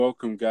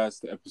Welcome,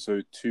 guys, to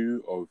episode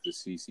 2 of the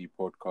CC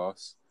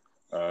podcast.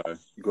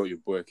 You got your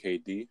boy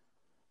KD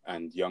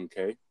and Young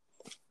K.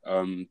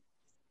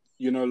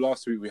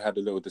 Last week we had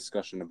a little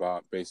discussion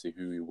about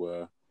basically who we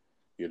were,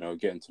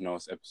 getting to know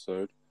us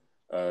episode.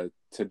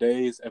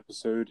 Today's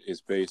episode is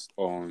based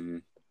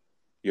on,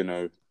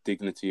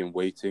 dignity and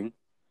waiting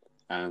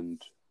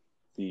and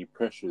the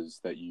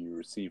pressures that you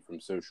receive from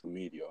social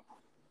media.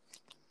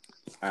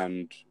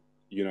 And,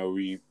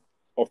 we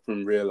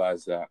often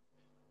realize that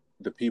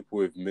the people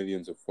with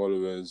millions of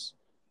followers,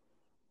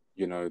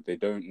 they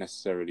don't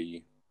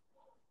necessarily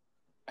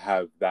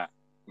have that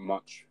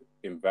much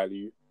in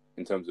value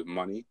in terms of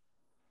money.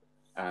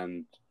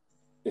 And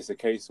it's a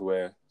case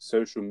where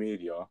social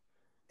media,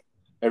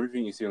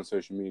 everything you see on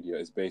social media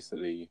is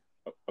basically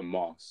a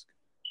mask.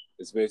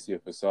 It's basically a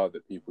facade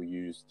that people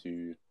use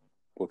to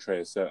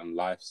portray a certain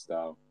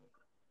lifestyle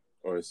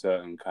or a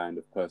certain kind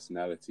of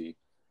personality.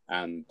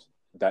 And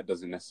that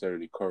doesn't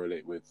necessarily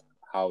correlate with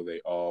how they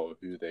are or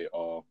who they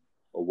are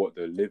or what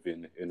they're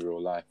living in real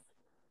life.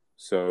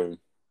 So,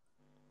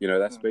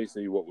 that's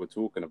basically what we're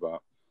talking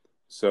about.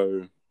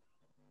 So,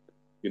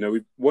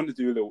 we want to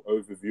do a little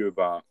overview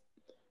about,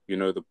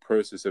 the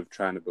process of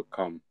trying to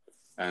become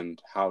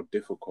and how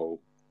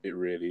difficult it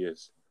really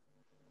is.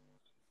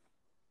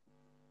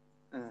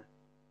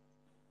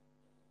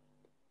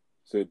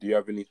 So do you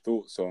have any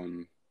thoughts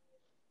on,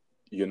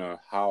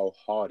 how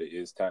hard it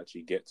is to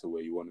actually get to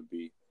where you want to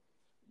be?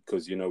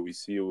 Because, we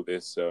see all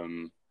this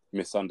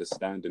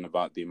misunderstanding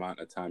about the amount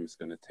of time it's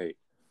going to take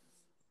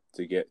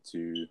to get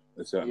to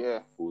a certain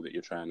level that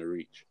you're trying to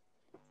reach.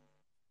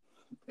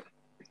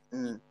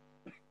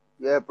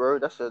 Yeah, bro,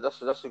 that's a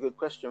good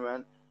question,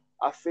 man.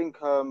 I think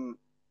I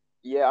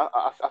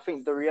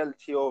think the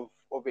reality of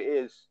it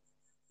is,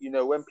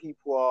 when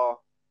people are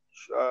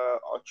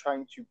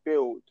trying to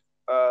build,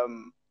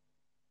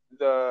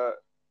 the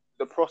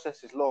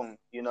process is long,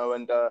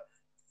 and a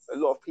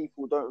lot of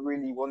people don't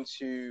really want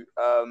to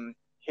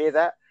hear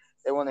that.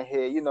 They want to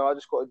hear, I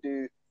just got to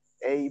do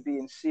A, B,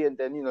 and C, and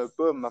then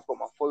boom, I've got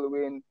my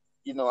following,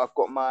 I've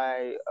got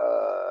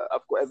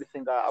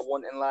everything that I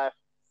want in life.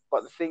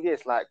 But the thing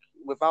is, like,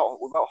 without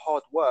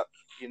hard work,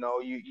 you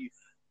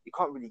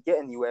can't really get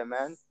anywhere,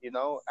 man.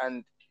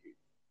 And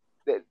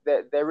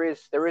there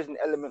is an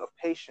element of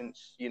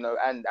patience,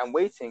 and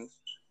waiting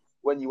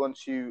when you want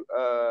to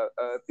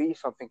be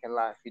something in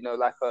life.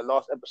 Like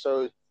last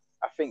episode,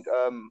 I think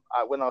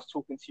when I was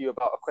talking to you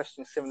about a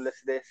question similar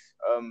to this,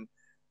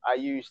 I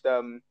used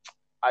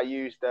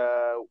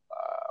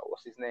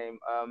what's his name,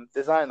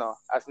 Designer,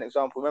 as an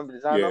example. Remember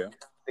Designer,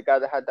 the guy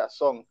that had that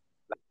song,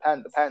 like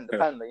Panda, Panda,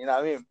 Panda. You know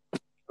what I mean?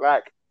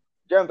 Like,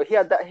 do you remember he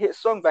had that hit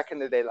song back in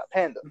the day, like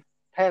Panda,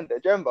 Panda.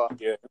 Do you remember?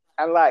 Yeah.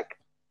 And like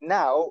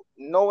now,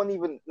 no one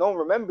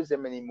remembers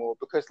him anymore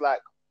because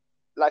like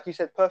you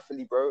said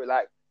perfectly, bro.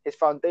 Like his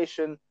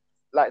foundation,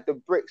 like the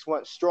bricks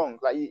weren't strong.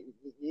 Like you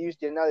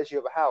used the analogy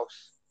of a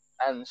house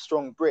and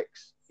strong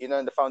bricks,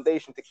 and the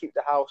foundation to keep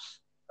the house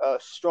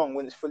strong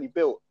when it's fully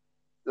built.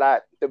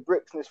 Like the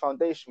bricks in his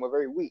foundation were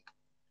very weak,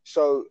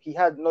 so he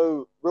had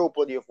no real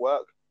body of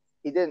work.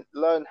 He didn't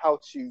learn how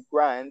to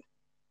grind.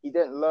 He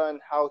didn't learn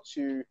how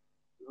to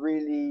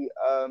really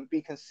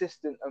be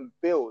consistent and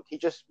build. He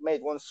just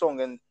made one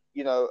song, and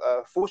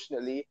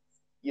fortunately,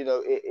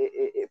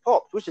 it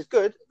popped, which is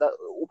good. That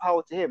all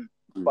power to him.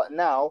 But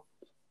now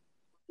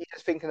he's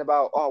just thinking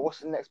about, oh, what's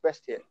the next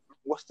best hit?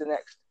 What's the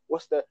next?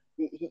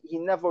 He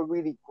never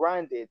really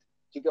grinded.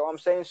 Do you get what I'm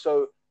saying?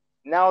 So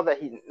now that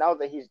he's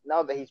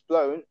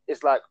blown,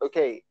 it's like,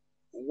 okay,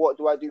 what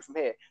do I do from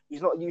here?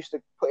 He's not used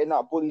to putting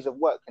out bodies of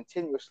work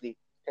continuously.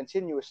 Like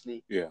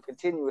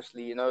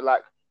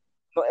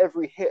not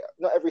every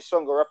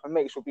song a rapper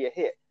makes will be a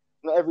hit.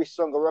 Not every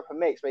song a rapper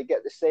makes may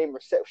get the same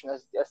reception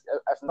as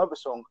another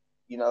song,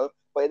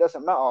 but it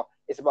doesn't matter.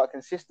 It's about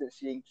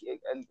consistency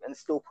and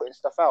still putting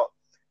stuff out.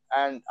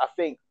 And I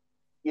think,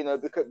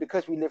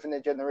 because we live in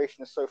a generation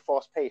that's so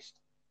fast paced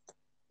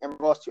in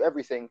regards to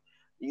everything,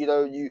 you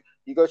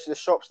go to the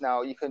shops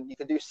now, you can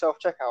do self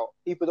checkout.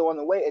 People don't want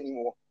to wait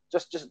anymore.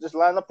 Just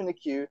line up in the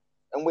queue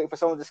and wait for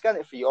someone to scan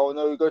it for you. Oh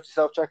no, go to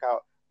self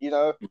checkout.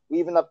 We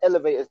even have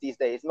elevators these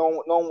days.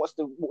 No one wants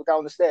to walk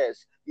down the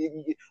stairs.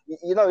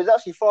 It's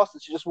actually faster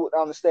to just walk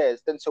down the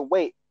stairs than to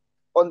wait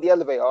on the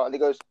elevator. And it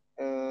goes,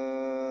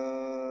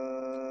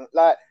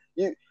 like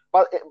you.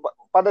 But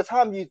by the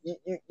time you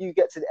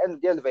get to the end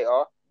of the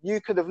elevator,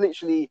 you could have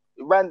literally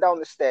ran down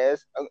the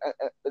stairs and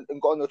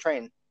got on the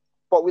train.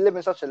 But we live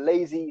in such a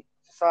lazy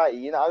society.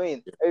 You know what I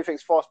mean?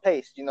 Everything's fast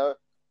paced. What's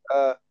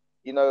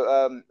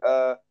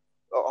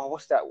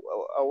that?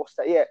 What's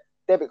that? Yeah,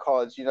 debit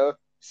cards.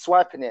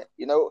 Swiping it,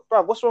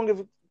 bro, what's wrong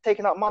with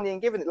taking out money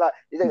and giving it? Like,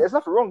 there's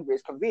nothing wrong with it.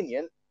 It's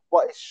convenient,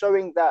 but it's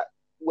showing that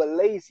we're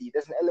lazy.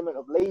 There's an element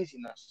of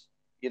laziness,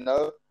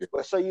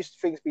 We're so used to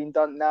things being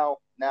done now,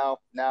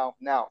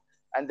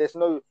 and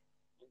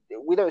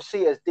we don't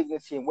see it as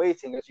dignity and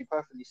waiting, as you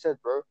perfectly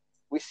said, bro.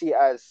 We see it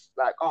as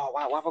like, oh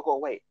wow, why have I got to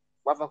wait?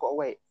 Why have I got to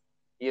wait?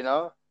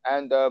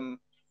 And I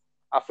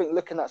think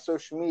looking at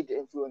social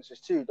media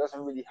influencers too doesn't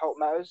really help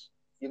matters.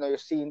 You know, you're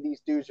seeing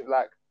these dudes with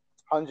like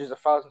hundreds of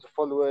thousands of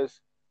followers,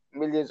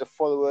 millions of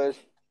followers,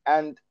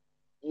 and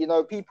you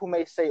know, people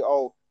may say,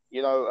 "Oh,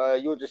 you know,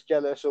 you're just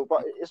jealous," or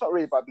but it's not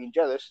really about being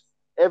jealous.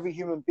 Every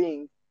human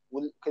being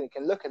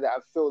can look at that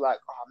and feel like,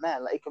 "Oh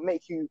man," like it can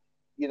make you,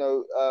 you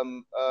know,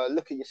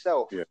 look at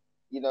yourself, Yeah.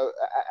 you know,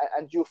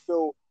 and you'll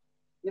feel,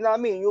 you know what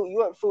I mean? You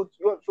won't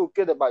feel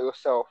good about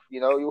yourself.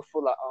 You know, you'll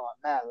feel like, oh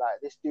man,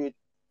 like this dude,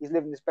 he's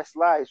living his best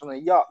life on a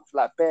yacht with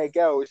like bare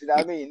girls. You know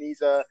what I mean?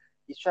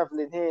 He's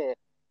traveling here.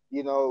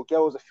 You know,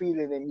 girls are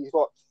feeling him. He's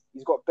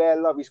got bare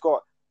love.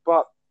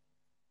 But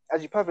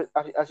as you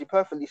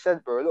perfectly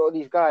said, bro, a lot of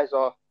these guys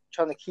are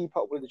trying to keep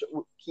up with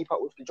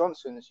the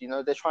Johnsons. You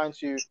know, they're trying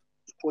to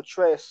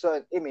portray a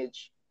certain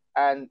image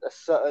and a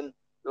certain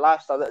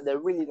lifestyle that they're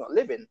really not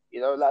living. You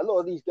know, like a lot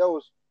of these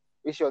girls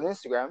we see on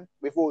Instagram,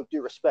 with all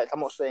due respect, I'm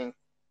not saying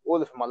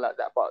all of them are like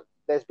that, but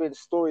there's been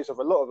stories of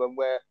a lot of them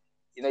where,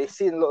 you know, you've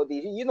seen a lot of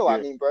these, you know what I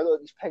Yeah. mean, bro, a lot of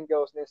these pen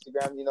girls on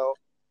Instagram, you know,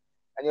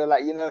 and you're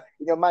like, you know,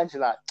 in your mind,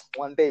 you're like,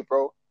 one day,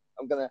 bro,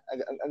 I'm gonna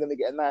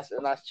get a nice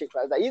chick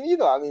like that. You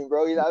know what I mean,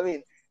 bro? You know what I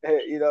mean?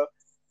 You know,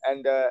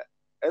 and a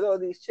lot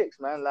of these chicks,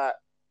 man, like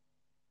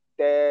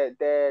they're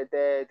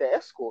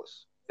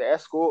escorts, they're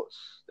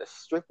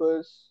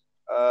strippers,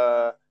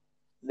 they're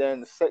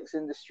in the sex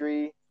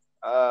industry,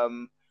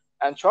 um,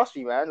 and trust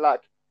me, man,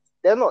 like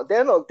they're not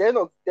getting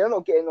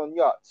on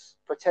yachts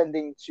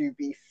pretending to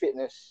be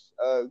fitness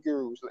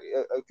gurus.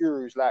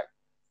 Like,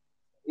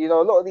 you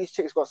know, a lot of these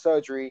chicks got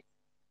surgery,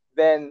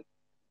 then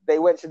they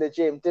went to the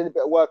gym, did a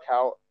bit of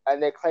workout,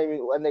 and they're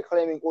claiming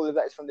all of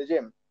that is from the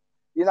gym.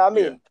 You know what I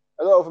Yeah. mean?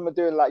 A lot of them are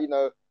doing like, you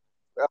know,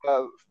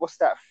 what's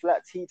that,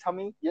 flat T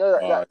tummy? You know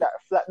Yeah.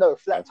 that flat, no,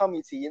 flat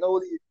tummy tea. You know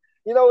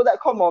that.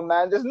 Come on,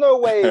 man. There's no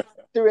way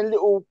doing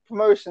little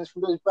promotions for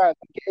those brands,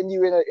 getting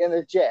you in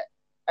a jet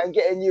and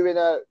getting you in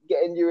a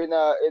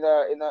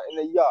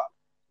yacht.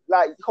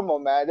 Like, come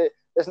on, man.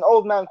 There's an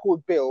old man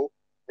called Bill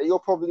that you're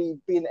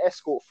probably being an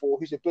escort for,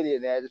 who's a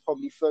billionaire, that's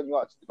probably flown you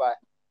out to Dubai.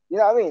 You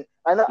know what I mean?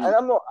 And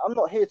I'm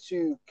not here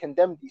to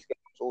condemn these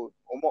guys or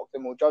mock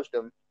them or judge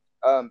them,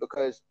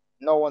 because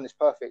no one is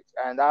perfect,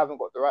 and I haven't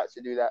got the right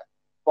to do that.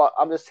 But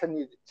I'm just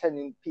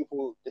telling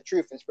people the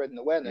truth and spreading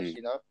awareness, Mm.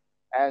 you know.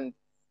 And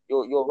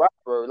you're right,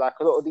 bro. Like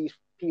a lot of these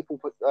people,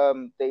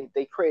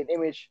 they create an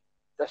image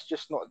that's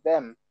just not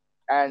them,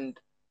 and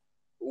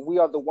we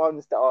are the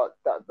ones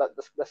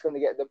that's going to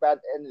get the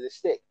bad end of the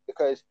stick,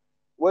 because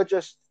we're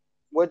just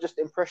we're just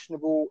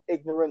impressionable,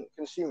 ignorant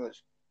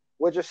consumers.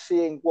 We're just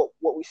seeing what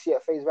we see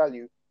at face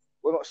value.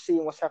 We're not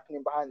seeing what's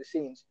happening behind the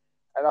scenes.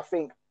 And I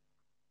think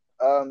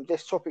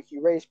this topic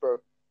you raised, bro,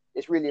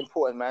 is really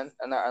important, man,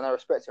 and I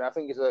respect it. I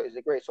think it's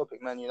a great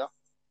topic, man. You know.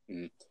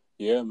 Mm.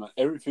 Yeah, man.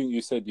 Everything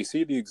you said, you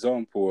see the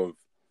example of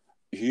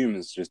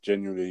humans just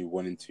genuinely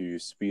wanting to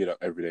speed up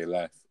everyday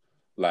life.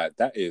 Like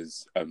that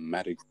is a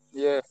mad example.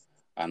 Yeah.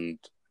 And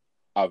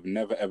I've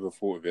never ever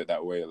thought of it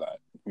that way. Like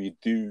we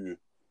do.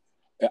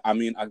 I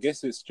mean, I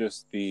guess it's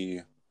just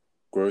the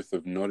growth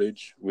of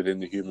knowledge within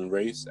the human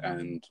race,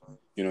 and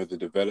the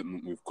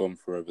development we've gone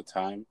through over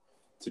time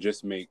to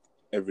just make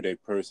everyday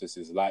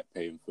processes like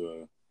paying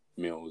for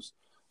meals,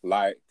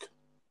 like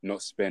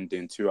not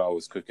spending 2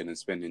 hours cooking and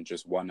spending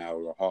just 1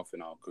 hour or half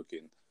an hour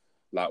cooking,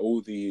 like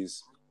all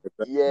these Yeah.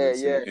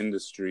 developments in Yeah. the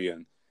industry.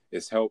 And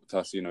it's helped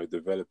us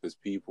develop as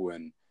people,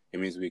 and it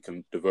means we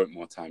can devote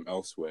more time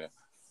elsewhere.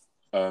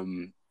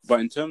 But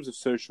in terms of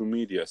social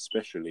media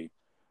especially,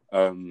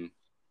 um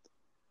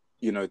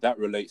that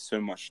relates so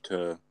much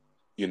to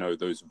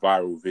those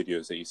viral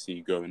videos that you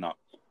see going up.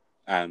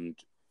 And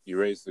you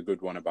raised a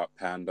good one about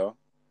Panda.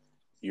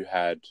 You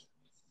had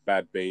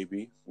Bad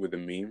Baby with a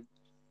meme.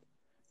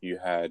 You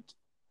had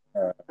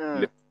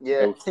Lil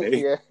Yeah. Lil Tay.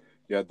 Yeah.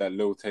 You had that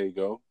Lil Tay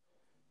girl.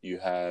 You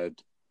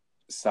had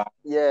Sa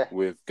Yeah.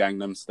 with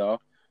Gangnam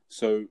Style.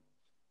 So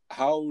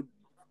how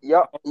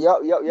Yup.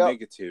 Yup. Yup. Yup.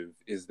 negative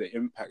is the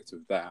impact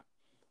of that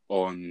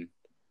on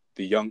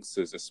the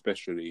youngsters,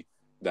 especially,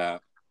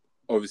 that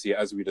obviously,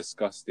 as we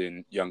discussed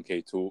in Young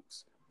K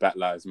Talks, Black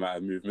Lives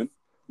Matter movement,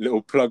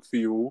 little plug for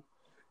you all,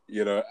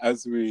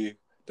 as we I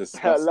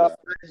discuss love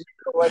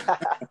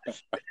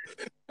that,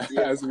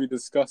 Yeah. as we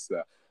discuss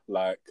that,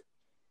 like,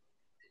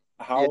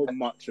 Yeah. how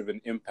much of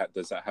an impact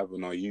does that have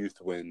on our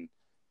youth when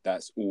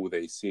that's all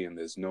they see and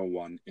there's no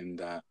one in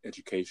that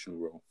educational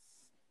role?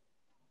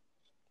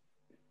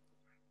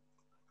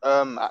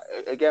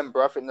 Again,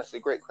 bro, I think that's a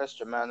great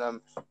question,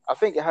 man. I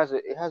think it has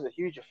a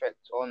huge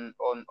effect on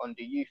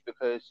the youth,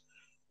 because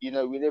we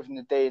live in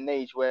a day and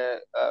age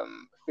where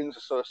things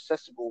are so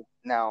accessible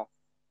now,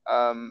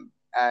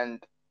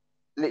 and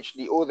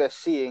literally all they're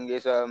seeing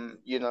is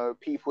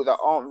people that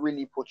aren't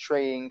really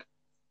portraying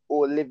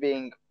or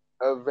living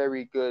a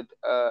very good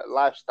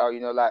lifestyle.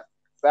 Like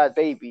Bad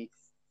Baby,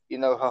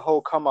 her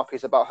whole come up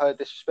is about her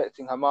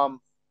disrespecting her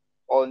mum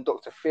on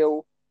Dr.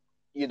 Phil,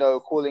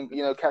 calling,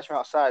 catch me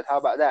outside. How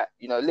about that?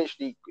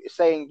 Literally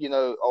saying,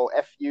 oh,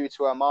 F you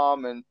to her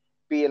mom, and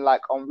being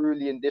like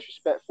unruly and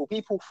disrespectful.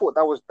 People thought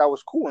that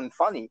was cool and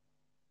funny.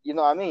 You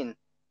know what I mean?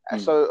 And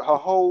Mm. so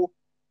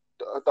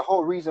the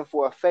whole reason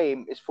for her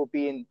fame is for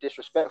being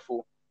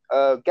disrespectful.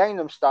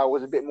 Gangnam Style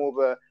was a bit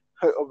more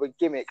of a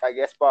gimmick, I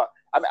guess. But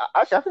I mean,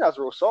 actually, I think that was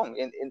a real song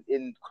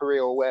in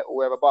Korea or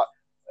wherever. But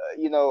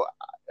you know,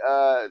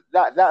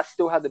 that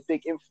still had a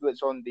big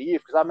influence on the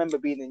youth because I remember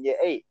being in year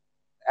 8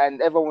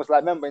 and everyone was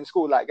like, remember in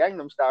school like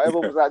Gangnam Style,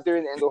 everyone Yeah. was like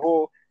doing it in the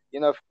hall,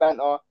 for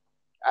banter,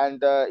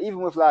 and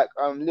even with like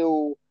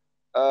Lil,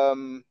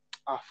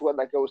 I forgot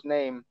that girl's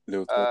name,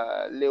 Little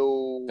Tay.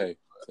 Lil, Tay.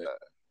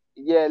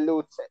 yeah,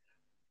 Lil.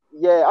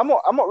 Yeah, I'm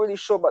not really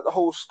sure about the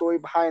whole story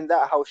behind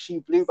that, how she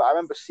blew, but I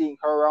remember seeing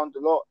her around a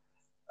lot.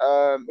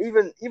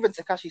 Even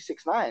Takashi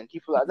 69,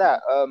 people like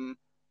that.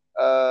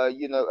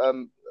 You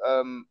know,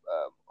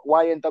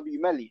 YNW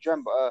Melly, do you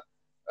remember?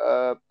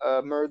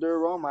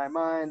 Murder on My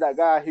Mind, that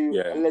guy who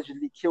Yeah.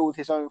 allegedly killed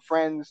his own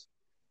friends.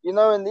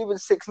 And even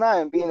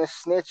 6ix9ine being a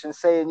snitch and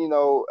saying,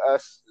 telling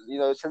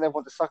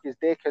everyone to suck his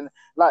dick, and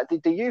like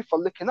the youth are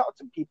looking up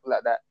to people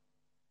like that.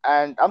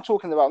 And I'm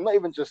talking about not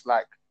even just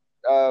like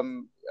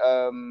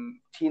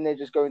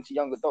teenagers going to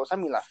young adults. I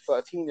mean like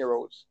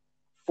 13-year-olds,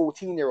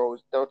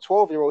 14-year-olds. There are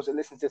 12-year-olds that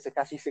listen to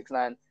Takashi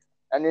 6ix9ine,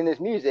 and in his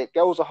music,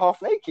 girls are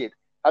half naked.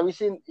 Have you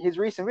seen his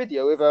recent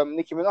video with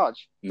Nicki Minaj?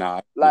 Nah,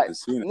 I've Like never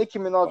seen it. Nicki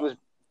Minaj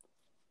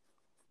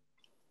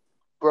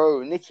But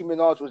was, Nicki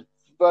Minaj was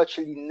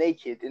virtually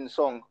naked in the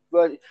song.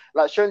 Like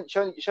she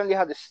only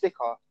had a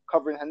sticker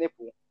covering her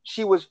nipple.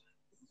 She was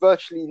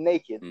virtually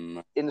naked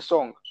in the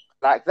song.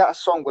 Like that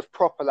song was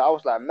proper. Like, I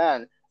was like,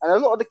 man. And a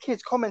lot of the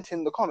kids commenting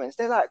in the comments,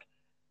 they're like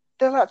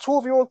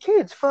 12-year-old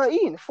kids,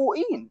 13,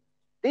 14.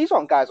 These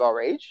aren't guys our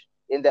age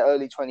in their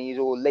early 20s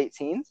or late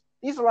teens.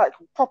 These are like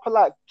proper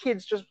like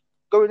kids just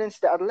going into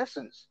their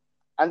adolescence.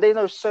 And they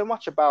know so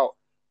much about,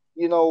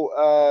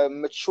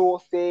 mature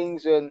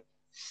things and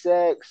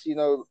sex,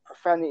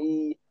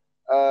 profanity,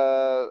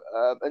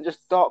 and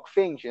just dark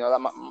things.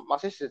 Like my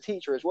sister's a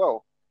teacher as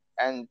well.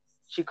 And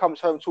she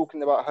comes home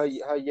talking about her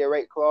year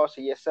 8 class,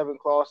 her year 7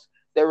 class.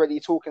 They're already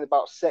talking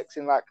about sex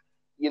in like,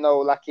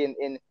 like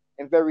in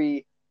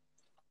very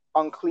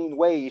unclean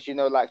ways,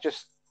 like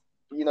just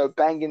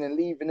banging and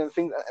leaving and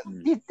things.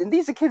 And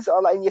these are kids that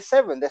are like in year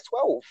 7, they're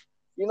 12.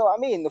 You know what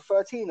I mean? They're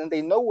 13 and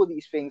they know all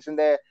these things and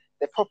they're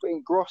properly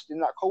engrossed in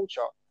that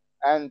culture.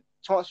 And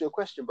to answer your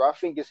question, bro, I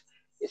think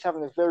it's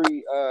having a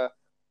very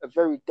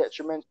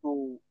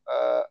detrimental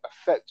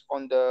effect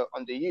on the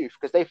youth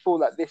because they feel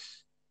like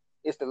this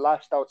is the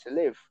lifestyle to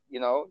live.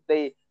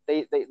 They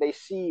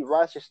see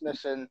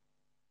righteousness and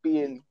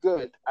being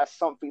good as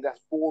something that's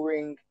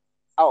boring,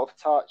 out of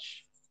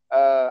touch,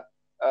 uh,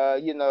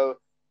 you know,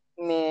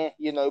 meh,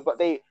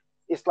 but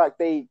it's like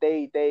they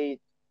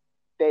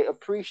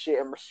appreciate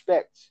and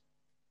respect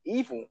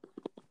evil.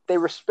 They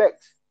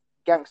respect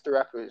gangster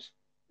rappers.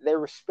 They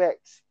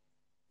respect,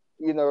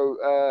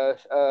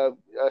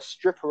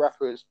 stripper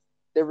rappers.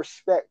 They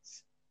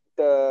respect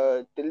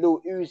the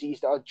little Uzis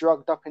that are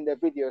drugged up in their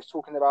videos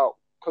talking about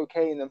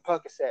cocaine and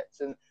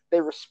Percocets, and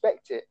they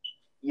respect it,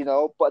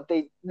 but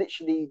they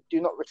literally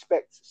do not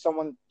respect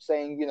someone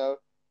saying,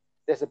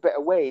 there's a better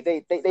way.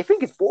 They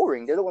think it's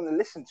boring. They don't want to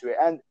listen to it,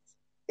 and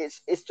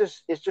it's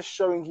just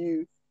showing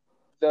you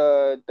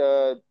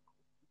the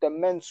the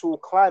mental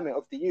climate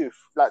of the youth.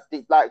 Like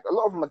a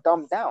lot of them are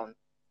dumbed down.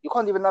 You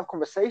can't even have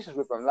conversations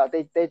with them. Like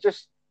they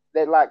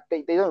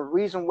don't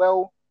reason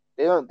well.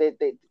 They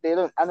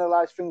don't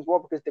analyze things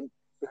well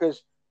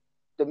because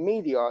the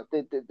media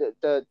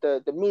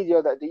the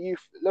media that the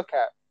youth look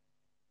at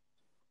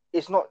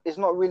it's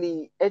not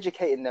really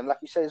educating them. Like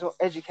you said, it's not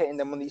educating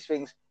them on these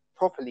things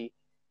properly.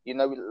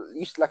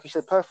 Like you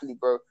said perfectly,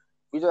 bro.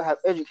 We don't have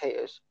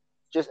educators,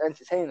 just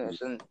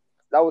entertainers, and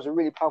that was a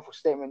really powerful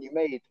statement you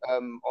made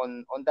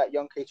on that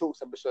Young K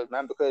Talks episode,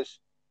 man. Because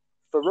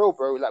for real,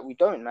 bro, like we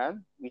don't,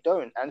 man, we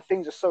don't, and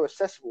things are so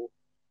accessible.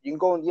 You can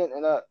go on the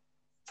internet,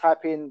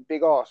 type in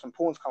big ass, and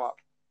porns come up.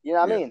 You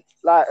know what I yeah. mean?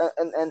 Like,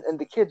 and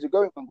the kids are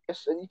going on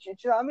this, and you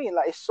know what I mean?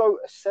 Like, it's so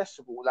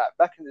accessible. Like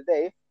back in the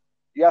day,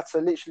 you had to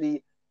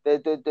literally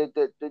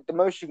the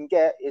most you can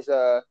get is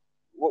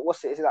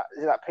what's it? Is it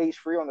like page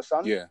 3 on the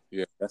Sun? Yeah,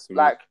 yeah, that's the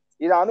most. Like,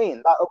 you know what I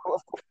mean? Like, of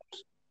course,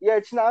 yeah,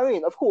 do you know what I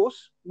mean? Of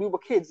course, we were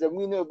kids and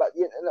we knew about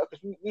the internet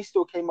because we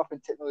still came up in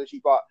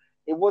technology, but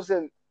it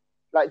wasn't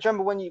like. Do you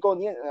remember when you go on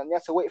the internet and you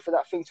had to wait for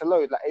that thing to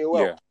load, like AOL,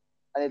 Yeah,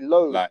 and it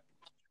load like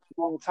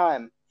a long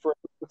time for a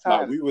long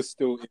time? we were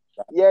still in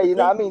that Yeah, you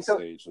know what I mean. development So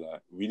stage.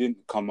 Like we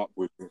didn't come up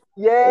with it already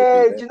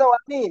yeah, do there. you know what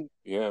I mean?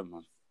 Yeah,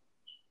 man.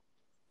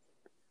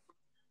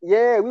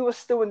 Yeah, we were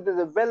still in the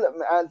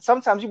development, and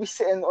sometimes you'd be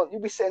sitting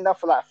down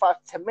for like 5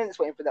 to 10 minutes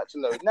waiting for that to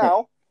load.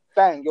 Now,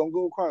 bang, you're on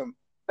Google Chrome.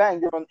 Bang,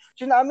 you're on. Do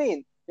you know what I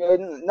mean?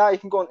 Now you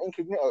can go on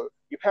incognito.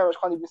 Your parents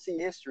can't even see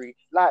your history.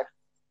 Like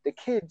the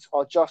kids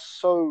are just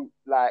so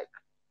like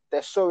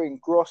they're so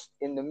engrossed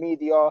in the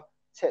media,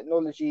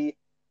 technology,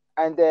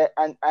 and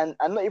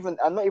not even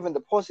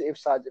the positive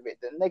sides of it,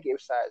 the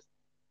negative sides.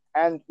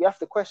 And we have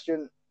to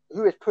question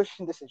who is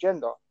pushing this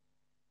agenda.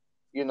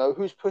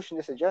 Who's pushing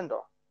this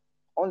agenda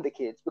on the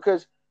kids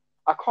because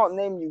I can't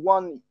name you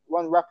one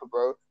rapper,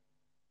 bro,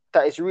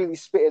 that is really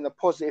spitting a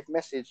positive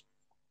message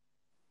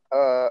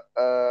to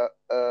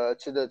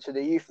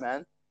the youth,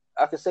 man.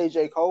 I could say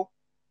J. Cole.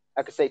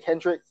 I could say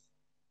Kendrick.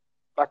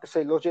 I could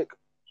say Logic.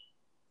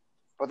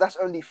 But that's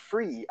only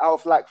three out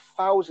of like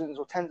thousands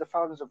or tens of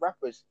thousands of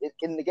rappers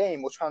in the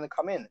game or trying to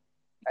come in,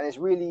 and it's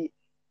really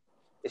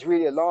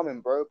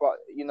alarming, bro. But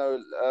you know,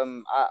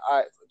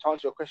 I to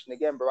answer your question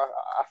again, bro,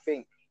 I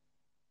think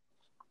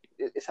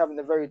it's having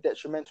a very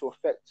detrimental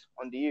effect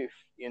on the youth.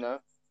 You know,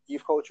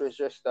 youth culture is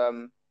just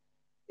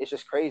it's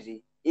just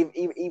crazy.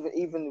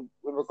 Even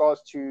with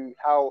regards to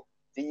how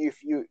the youth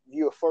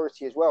view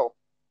authority as well.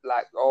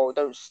 Like, oh,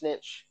 don't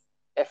snitch,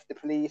 f the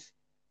police.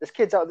 There's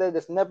kids out there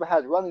that's never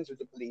had run-ins with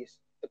the police.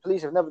 The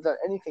police have never done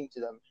anything to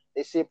them.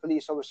 They see a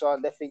police officer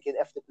and they're thinking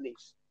f the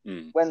police.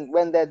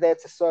 When they're there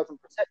to serve and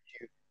protect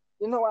you.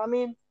 You know what I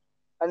mean?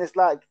 And it's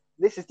like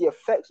this is the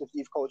effects of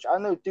youth culture. I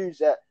know dudes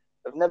that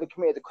have never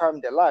committed a crime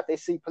in their life. They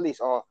see police.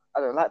 Oh, I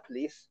don't like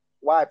police.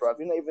 Why, bro?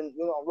 You're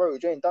not on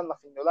road. You ain't done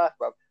nothing in your life,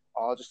 bro.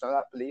 Oh, I just don't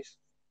like police.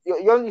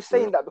 You're only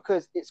saying that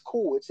because it's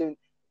cool. It's in,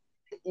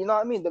 you know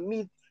what I mean? The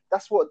media.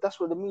 That's what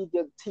the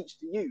media teach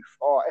the youth.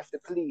 Oh, f the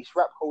police,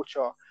 rap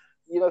culture,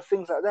 you know,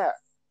 things like that.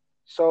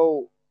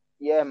 So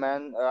yeah,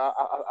 man,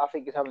 I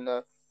think it's having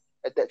a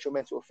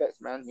detrimental effect,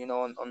 man. You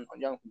know, on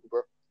young people,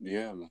 bro.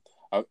 Yeah, man.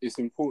 It's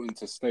important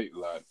to state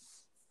like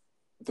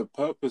the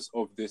purpose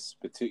of this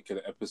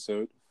particular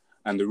episode,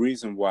 and the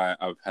reason why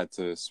I've had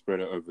to spread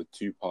it over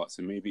 2 parts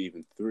and maybe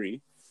even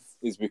 3,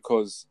 is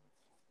because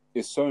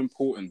it's so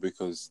important.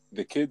 Because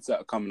the kids that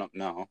are coming up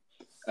now,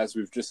 as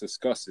we've just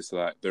discussed, it's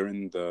like they're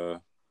in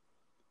the,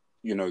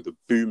 you know, the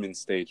booming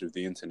stage of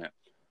the internet.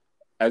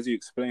 As you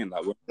explained,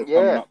 like when we were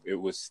coming up, it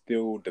was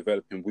still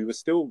developing. We were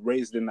still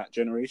raised in that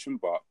generation,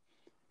 but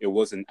it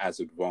wasn't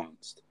as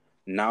advanced.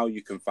 Now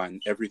you can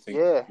find everything,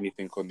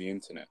 anything on the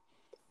internet.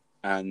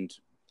 And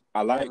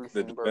I like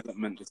the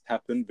development that's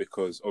happened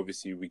because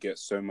obviously we get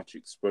so much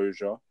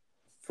exposure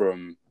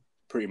from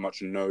pretty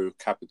much no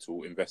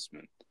capital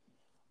investment.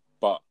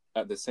 But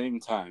at the same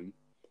time,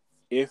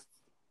 if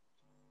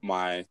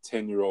my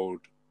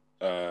 10-year-old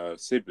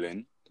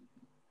sibling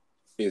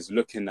is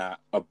looking at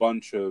a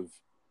bunch of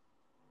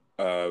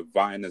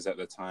Viners at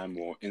the time,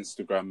 or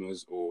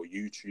Instagrammers or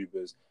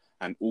YouTubers,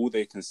 and all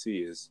they can see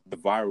is the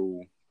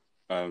viral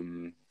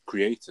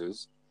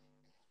creators,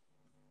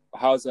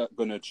 how's that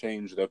going to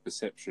change their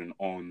perception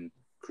on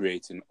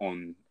creating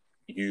on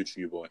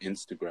YouTube or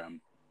Instagram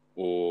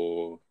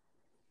or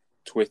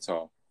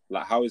Twitter?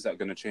 Like, how is that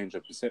going to change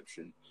their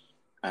perception?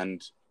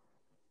 And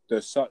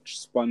they're such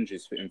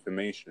sponges for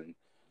information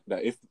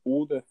that if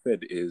all they're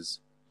fed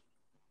is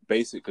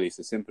basically, it's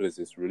as simple as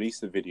this: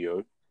 release a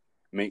video,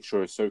 make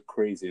sure it's so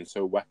crazy and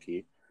so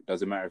wacky,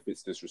 doesn't matter if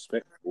it's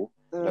disrespectful,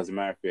 doesn't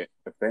matter if it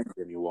offends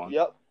anyone,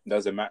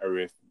 doesn't matter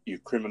if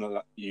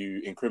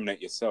you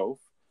incriminate yourself,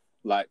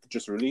 like,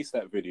 just release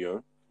that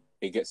video,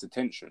 it gets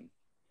attention.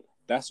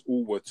 That's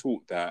all we're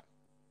taught, that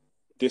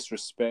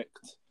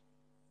disrespect,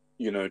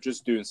 you know,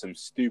 just doing some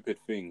stupid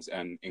things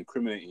and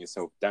incriminating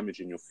yourself,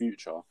 damaging your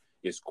future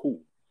is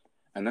cool.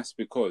 And that's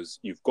because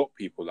you've got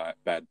people like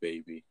Bad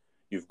Baby,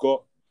 you've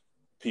got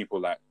people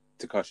like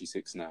Tekashi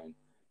 69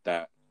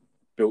 that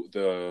built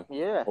the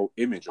whole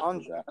image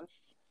of that.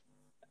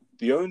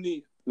 The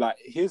only, like,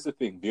 here's the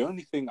thing, the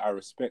only thing I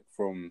respect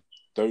from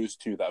those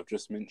two that I've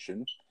just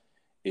mentioned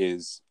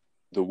is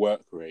the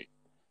work rate.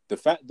 The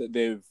fact that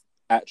they've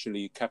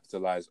actually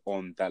capitalized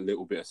on that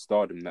little bit of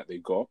stardom that they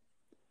got,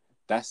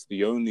 that's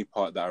the only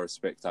part that I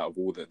respect out of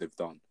all that they've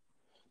done.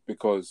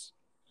 Because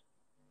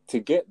to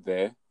get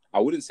there, I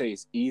wouldn't say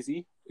it's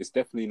easy. It's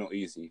definitely not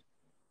easy.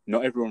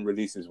 Not everyone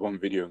releases one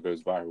video and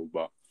goes viral,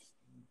 but,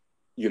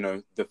 you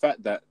know, the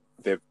fact that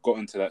they've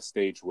gotten to that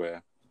stage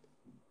where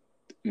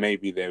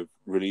maybe they've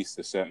released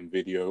a certain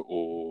video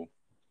or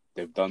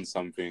they've done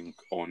something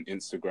on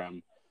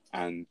Instagram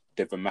and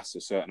they've amassed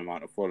a certain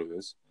amount of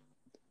followers.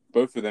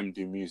 Both of them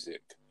do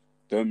music.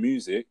 Their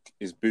music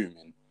is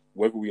booming.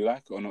 Whether we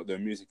like it or not, their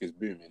music is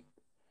booming.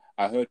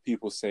 I heard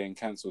people saying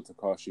cancel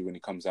Tekashi when he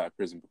comes out of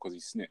prison because he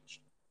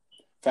snitched.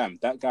 Fam,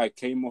 that guy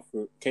came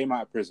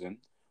out of prison,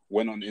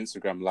 went on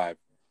Instagram Live.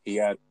 He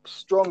had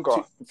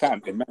stronger.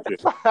 Fam, imagine,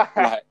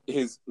 like,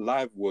 his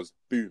live was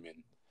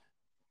booming.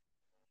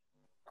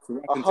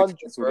 So I can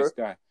cancel this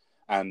guy,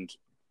 and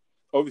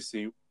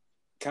obviously,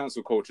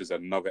 cancel culture is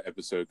another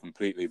episode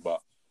completely.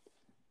 But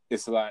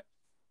it's like,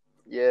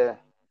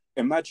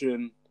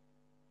 imagine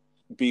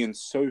being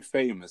so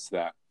famous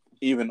that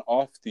even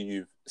after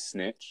you've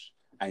snitched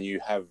and you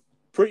have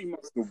pretty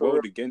much the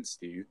world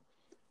against you,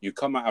 you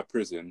come out of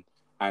prison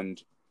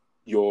and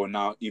you're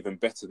now even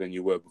better than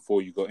you were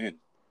before you got in.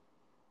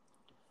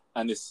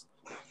 And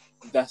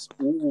that's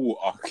all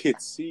our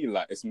kids see.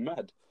 Like, it's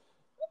mad.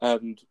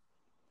 And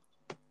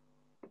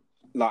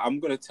like, I'm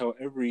going to tell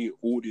every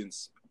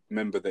audience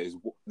member that is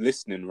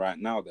listening right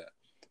now that,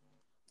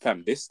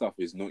 fam, this stuff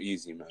is not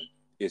easy, man.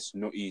 It's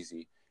not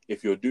easy.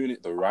 If you're doing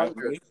it the right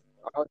way,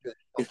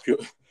 if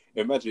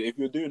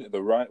you're doing it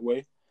the right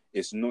way,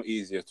 it's not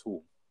easy at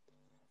all.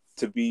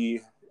 To be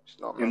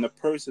in the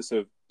process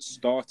of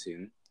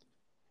starting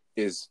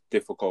is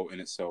difficult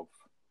in itself.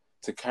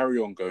 To carry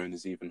on going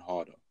is even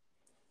harder,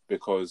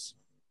 because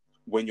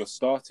when you're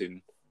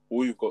starting,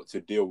 all you've got to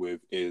deal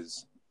with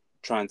is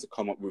trying to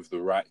come up with the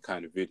right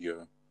kind of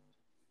video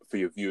for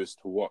your viewers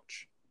to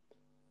watch.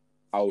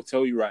 I will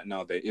tell you right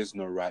now, there is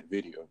no right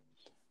video,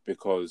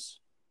 because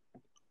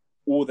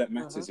all that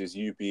matters is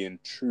you being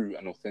true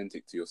and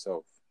authentic to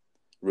yourself,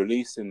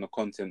 releasing the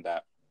content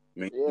that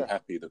makes you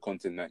happy, the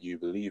content that you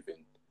believe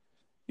in.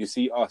 You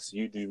see us,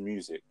 you do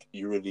music,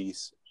 you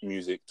release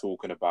music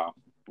talking about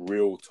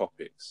real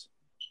topics,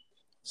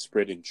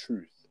 spreading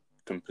truth,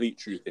 complete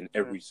truth in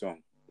every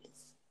song.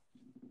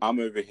 I'm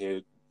over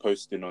here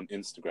posting on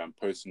Instagram,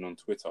 posting on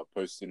Twitter,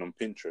 posting on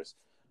Pinterest,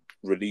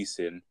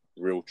 releasing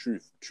real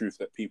truth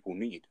that people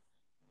need.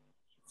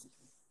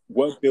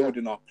 We're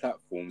building our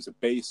platforms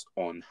based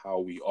on how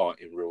we are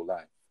in real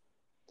life,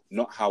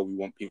 not how we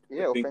want people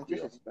to think we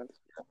are.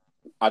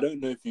 I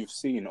don't know if you've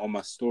seen on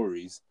my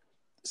stories,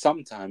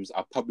 sometimes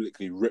I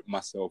publicly rip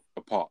myself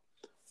apart.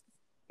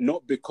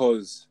 Not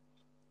because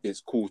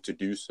it's cool to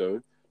do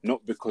so,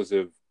 not because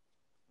of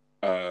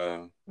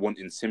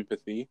wanting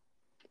sympathy.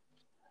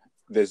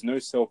 There's no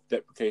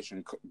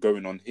self-deprecation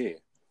going on here.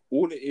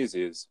 All it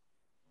is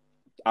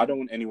I don't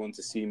want anyone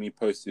to see me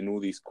posting all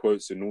these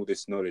quotes and all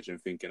this knowledge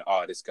and thinking,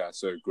 this guy's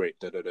so great,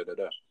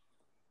 da-da-da-da-da.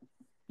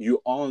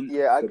 You aren't...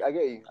 Yeah, I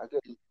get you.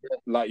 Yeah.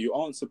 Like, you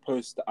aren't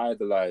supposed to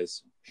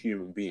idolize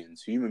human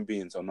beings. Human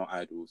beings are not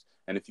idols.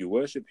 And if you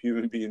worship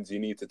human beings, you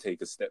need to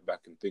take a step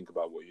back and think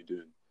about what you're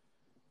doing.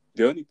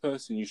 The only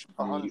person you should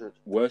be 100.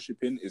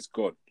 worshipping is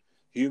God.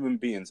 Human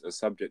beings are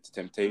subject to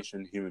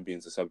temptation. Human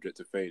beings are subject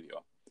to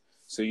failure.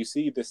 So you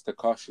see this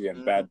Takashi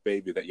and Bad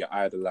Baby that you're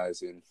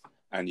idolizing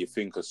and you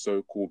think are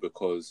so cool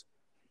because,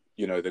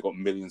 you know, they got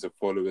millions of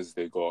followers.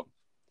 They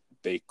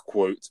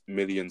quote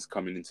millions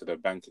coming into their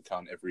bank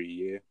account every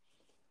year.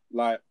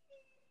 Like,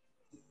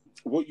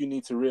 what you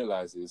need to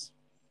realize is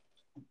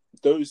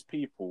those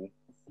people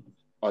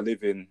are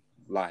living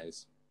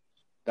lies.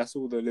 That's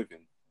all they're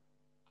living.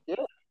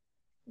 Yeah.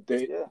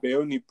 They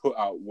only put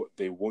out what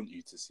they want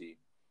you to see.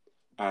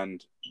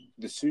 And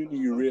the sooner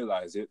you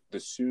realize it, the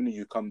sooner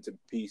you come to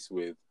peace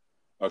with,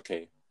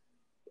 okay,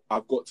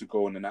 I've got to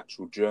go on an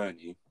actual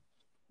journey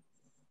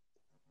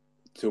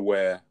to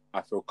where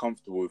I feel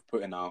comfortable with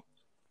putting out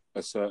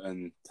a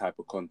certain type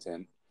of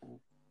content,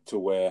 to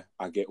where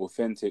I get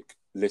authentic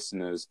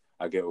listeners,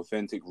 I get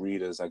authentic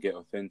readers, I get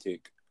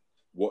authentic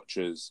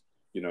watchers,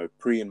 you know,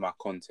 pre in my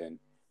content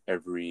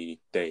every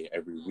day,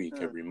 every week,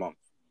 every month.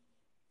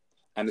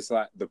 And it's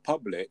like the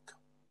public,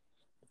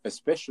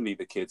 especially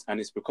the kids, and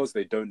it's because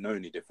they don't know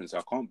any different, so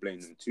I can't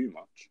blame them too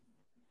much.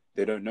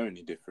 They don't know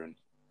any different.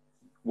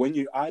 When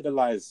you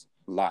idolize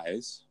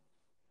lies,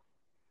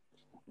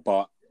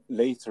 but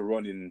later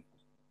on in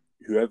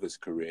whoever's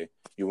career,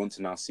 you want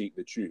to now seek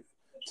the truth.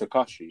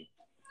 Takashi,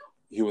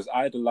 he was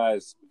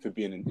idolized for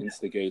being an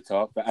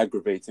instigator, for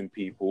aggravating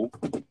people.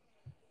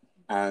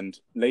 And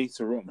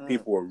later on,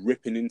 people were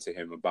ripping into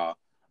him about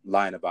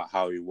lying about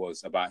how he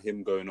was, about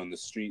him going on the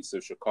streets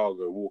of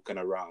Chicago, walking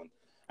around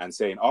and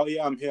saying, oh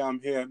yeah, I'm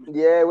here.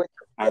 Yeah.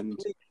 And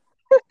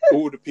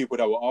all the people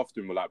that were after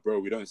him were like, bro,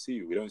 we don't see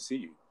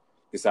you.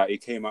 It's like he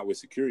came out with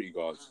security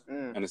guards.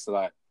 And it's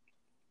like,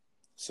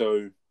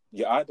 so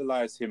you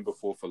idolized him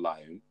before for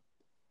lying.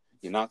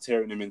 You're now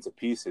tearing him into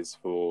pieces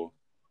for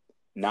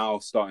now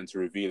starting to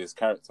reveal his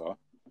character.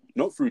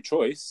 Not through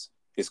choice,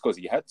 it's because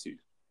he had to.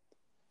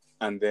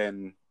 And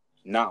then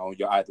now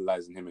you're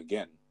idolizing him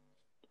again.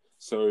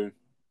 So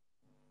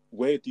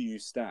where do you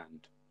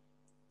stand?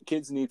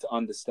 Kids need to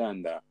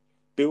understand that.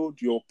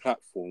 Build your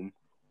platform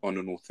on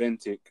an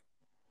authentic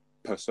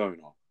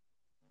persona.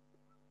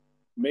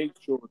 Make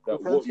sure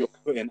that what you're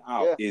putting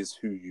out is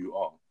who you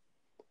are.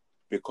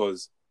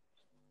 Because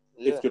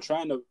if you're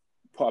trying to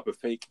put up a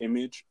fake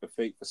image, a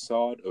fake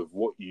facade of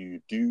what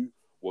you do,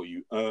 what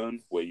you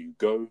earn, where you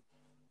go,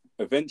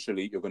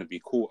 eventually you're going to be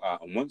caught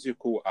out. And once you're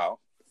caught out,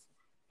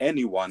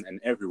 anyone and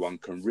everyone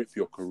can rip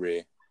your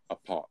career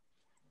apart.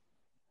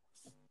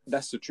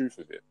 That's the truth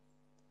of it.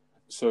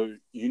 So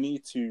you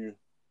need to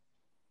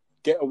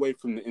get away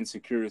from the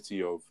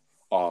insecurity of,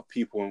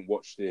 people won't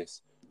watch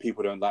this,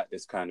 people don't like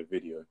this kind of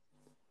video.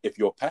 If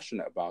you're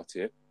passionate about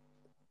it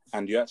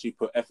and you actually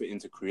put effort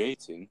into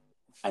creating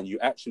and you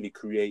actually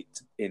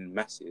create in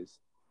masses,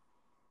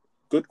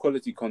 good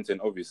quality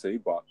content, obviously,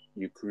 but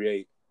you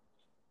create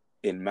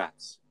in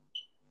mass,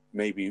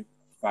 maybe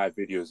 5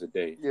 videos a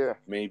day,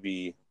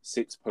 maybe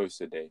 6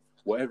 posts a day,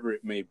 whatever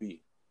it may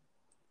be.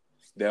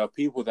 There are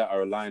people that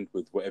are aligned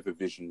with whatever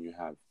vision you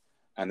have.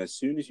 And as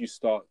soon as you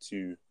start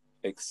to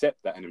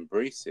accept that and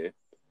embrace it,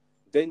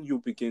 then you'll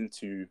begin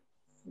to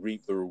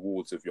reap the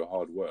rewards of your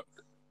hard work.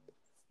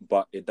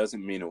 But it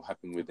doesn't mean it'll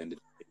happen within the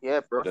day.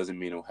 Yeah, bro. It doesn't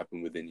mean it'll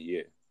happen within a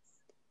year.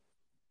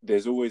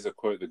 There's always a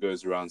quote that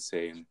goes around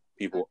saying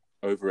people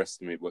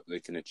overestimate what they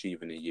can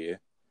achieve in a year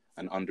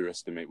and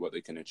underestimate what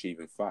they can achieve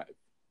in 5.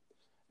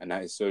 And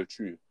that is so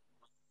true.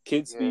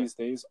 Kids these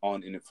days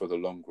aren't in it for the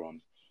long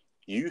run.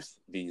 Youth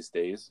these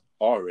days,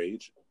 our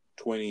age,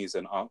 20s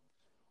and up,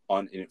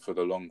 aren't in it for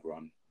the long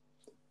run.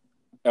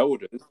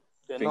 Elders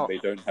think they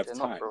don't have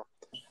time.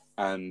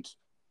 And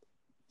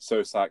so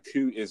it's like,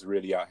 who is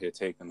really out here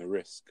taking the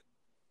risk?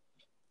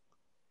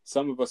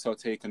 Some of us are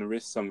taking a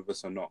risk, some of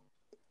us are not.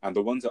 And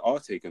the ones that are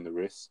taking the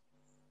risk,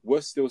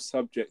 we're still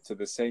subject to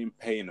the same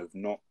pain of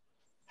not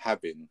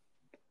having,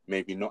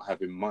 maybe not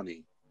having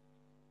money,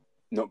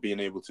 not being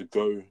able to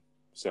go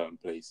certain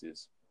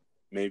places,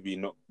 maybe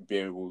not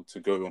being able to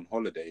go on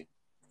holiday.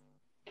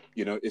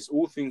 You know, it's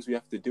all things we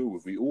have to deal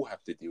with. We all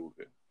have to deal with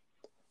it.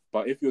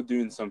 But if you're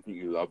doing something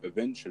you love,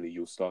 eventually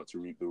you'll start to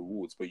reap the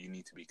rewards, but you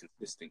need to be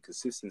consistent.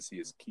 Consistency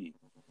is key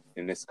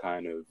in this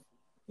kind of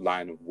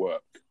line of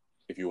work,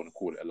 if you want to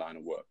call it a line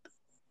of work.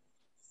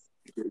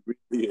 It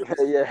really is.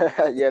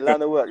 Yeah, yeah,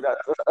 line of work.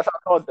 That's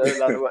hard though,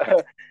 line of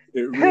work.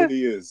 It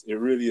really is. It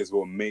really is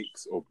what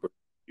makes or breaks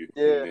you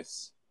in Yeah.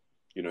 this,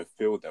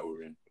 field that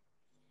we're in.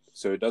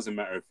 So it doesn't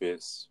matter if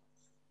it's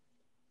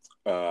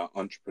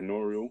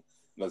entrepreneurial,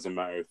 doesn't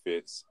matter if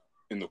it's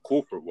in the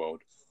corporate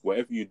world.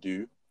 Whatever you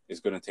do is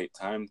going to take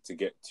time to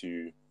get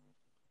to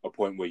a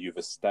point where you've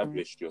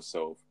established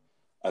yourself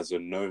as a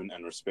known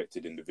and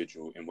respected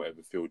individual in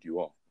whatever field you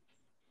are.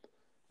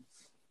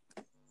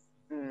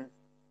 Mm.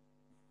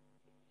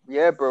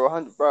 Yeah, bro,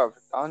 100, bro,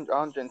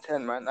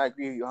 110, man. I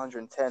agree with you,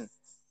 110.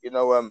 You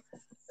know,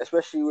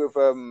 especially with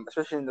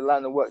especially in the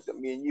line of work that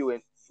me and you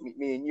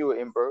are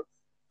in, bro.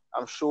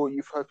 I'm sure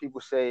you've heard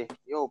people say,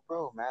 "Yo,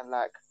 bro, man,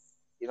 like,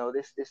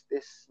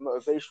 this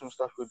motivational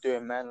stuff you're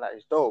doing, man, like,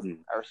 it's dope.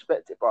 Mm. I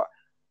respect it, but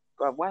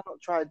why not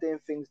try doing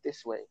things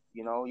this way?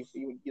 You know,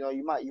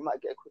 you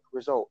might get a quick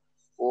result,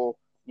 or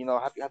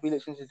have you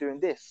listened to doing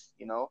this?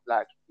 You know,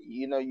 like,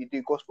 you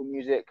do gospel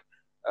music,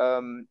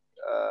 um,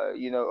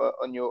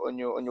 on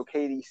your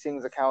KD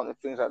Sings account and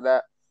things like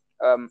that.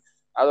 Um,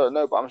 I don't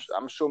know, but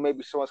I'm sure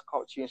maybe someone's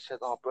come up to you and said,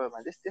 "Oh, bro,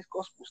 man, this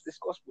gospel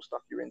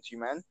stuff you're into,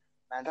 man,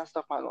 that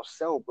stuff might not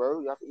sell,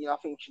 bro. I think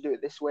you should do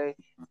it this way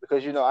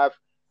because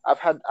I've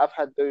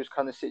had those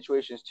kind of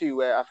situations too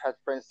where I've had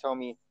friends tell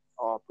me,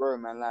 "Oh, bro,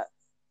 man, like,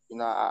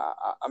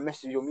 I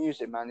mess with your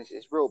music, man.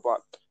 It's real,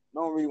 but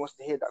no one really wants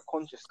to hear that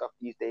conscious stuff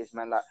these days,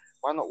 man. Like,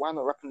 why not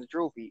rap on the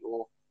drill beat,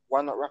 or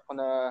why not rap on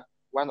a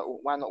why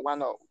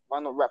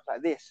not rap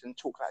like this and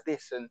talk like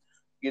this, and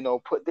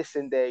put this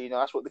in there.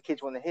 That's what the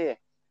kids want to hear."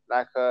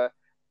 Like,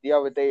 the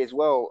other day as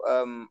well,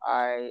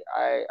 I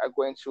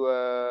got into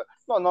a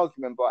not an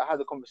argument, but I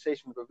had a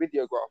conversation with a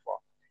videographer,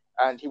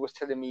 and he was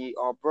telling me,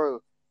 "Oh,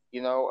 bro,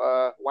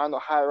 why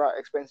not hire out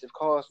expensive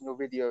cars in your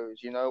videos?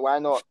 Why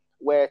not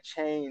wear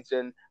chains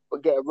and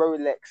but get a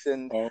Rolex,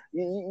 and Oh,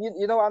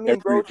 you know what I mean,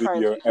 every bro?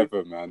 Trying video to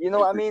ever, man. you know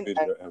what I Every mean?" And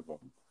video ever.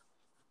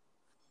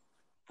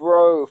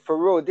 bro, for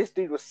real, this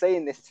dude was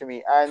saying this to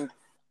me, and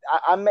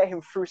I met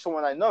him through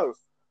someone I know.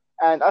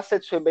 And I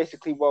said to him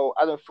basically, "Well,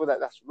 I don't feel that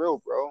that's real,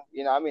 bro.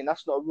 What I mean?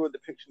 That's not a real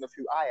depiction of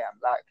who I am.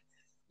 Like,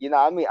 what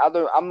I mean?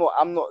 I'm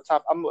not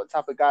the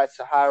type of guy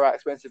to hire out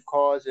expensive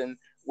cars and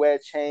wear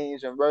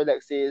chains and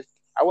Rolexes.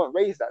 I wasn't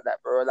raised like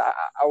that, bro. Like,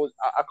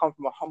 I come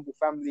from a humble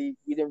family.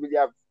 We didn't really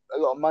have a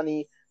lot of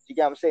money. You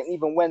get what I'm saying?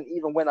 Even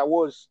when I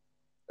was,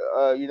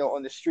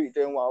 on the street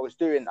doing what I was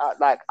doing, I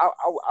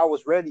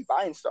was rarely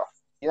buying stuff.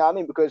 You know what I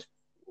mean? Because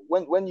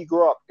when you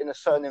grow up in a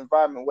certain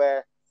environment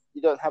where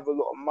you don't have a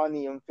lot of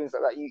money and things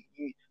like that,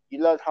 you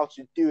learn how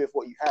to do with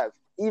what you have.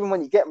 Even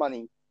when you get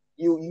money,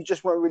 you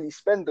just won't really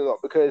spend a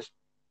lot because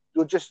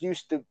you're just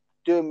used to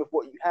doing with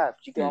what you have.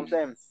 Do you get what I'm Mm.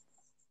 saying?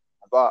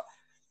 But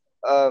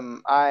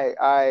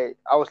I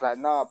was like,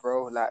 nah,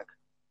 bro, like,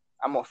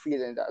 I'm not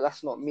feeling that.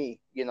 That's not me.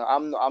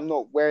 I'm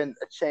not wearing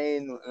a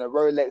chain and a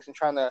Rolex and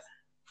trying to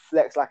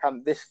flex like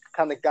I'm this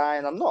kind of guy,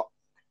 and I'm not.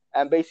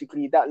 And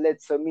basically, that led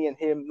to me and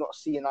him not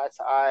seeing eye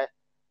to eye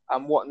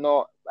and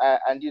whatnot.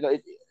 And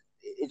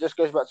it just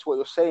goes back to what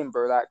you're saying,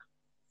 bro. Like,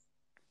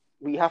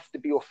 we have to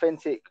be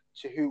authentic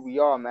to who we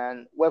are,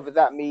 man. Whether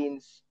that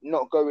means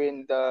not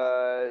going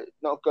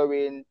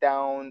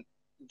down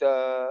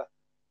the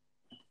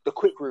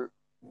quick route.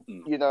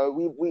 Mm.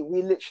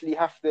 We literally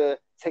have to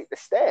take the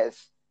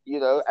stairs.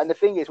 And the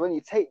thing is, when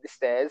you take the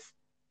stairs,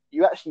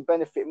 you actually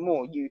benefit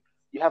more. You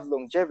have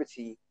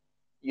longevity.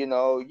 You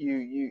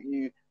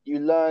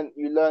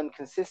learn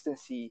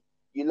consistency.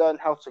 You learn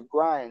how to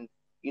grind.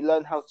 You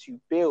learn how to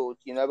build.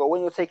 But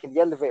when you're taking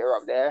the elevator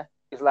up there,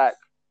 it's like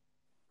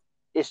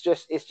it's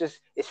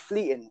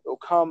fleeting. It'll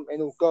come and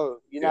it'll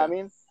go. You know what Yeah.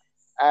 I mean?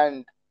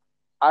 And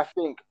I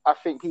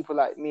think people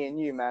like me and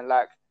you, man,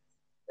 like,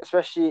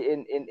 especially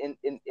in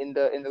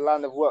the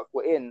line of work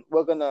we're in,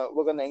 we're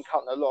gonna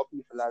encounter a lot of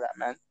people like that,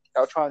 man.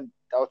 They'll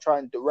try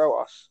and derail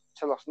us,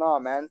 tell us, "Nah,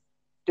 man,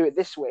 do it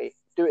this way,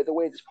 do it the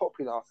way that's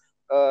popular."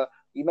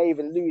 We may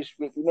even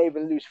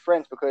lose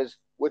friends because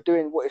we're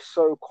doing what is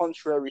so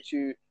contrary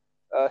to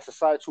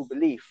societal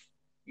belief.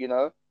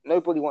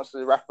 Nobody wants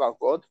to rap about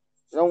God.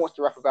 No one wants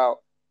to rap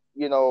about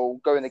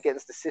going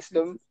against the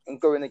system and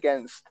going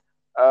against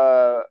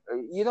what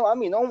I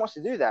mean. No one wants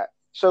to do that.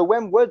 So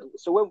when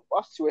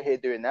us two are here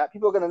doing that,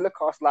 people are gonna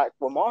look at us like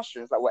we're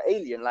Martians, like we're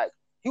alien. Like,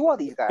 who are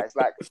these guys?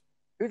 Like,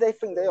 who they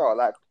think they are?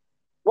 Like,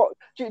 what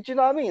do you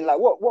know what I mean? Like,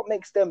 what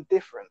makes them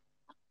different?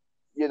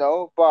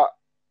 But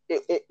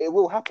it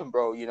will happen,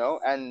 bro.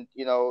 And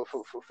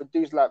for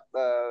dudes like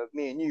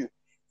me and you,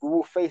 we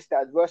will face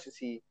that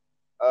adversity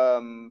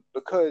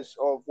because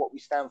of what we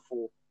stand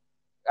for.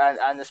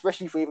 and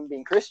especially for even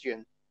being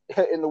Christian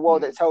in the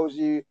world that tells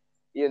you,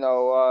 we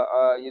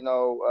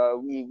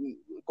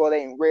God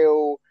ain't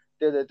real,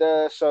 da da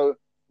da. So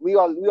we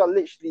are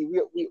literally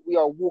we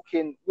are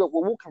walking we're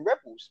walking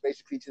rebels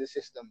basically to the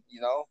system,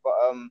 But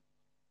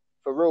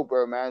for real,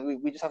 bro, man,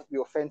 we just have to be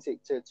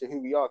authentic to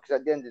who we are, because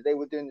at the end of the day,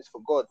 we're doing this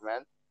for God,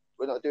 man.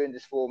 We're not doing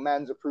this for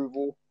man's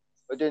approval.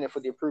 We're doing it for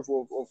the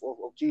approval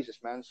of Jesus,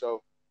 man.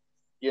 So,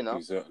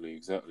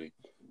 Exactly.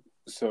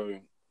 So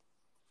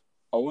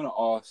I want to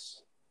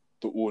ask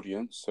the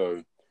audience,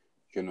 so,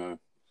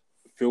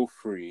 feel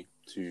free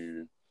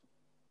to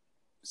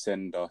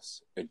send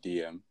us a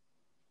DM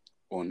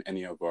on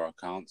any of our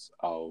accounts.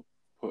 I'll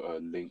put a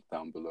link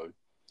down below,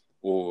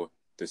 or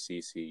the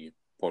CC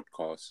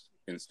podcast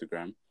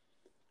Instagram.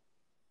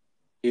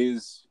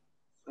 Is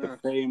the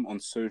fame on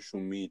social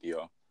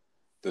media,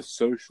 the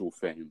social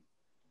fame,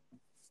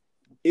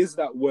 is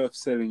that worth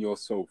selling your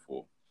soul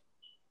for?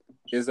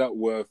 Is that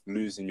worth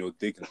losing your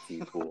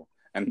dignity for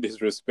and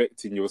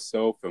disrespecting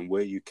yourself and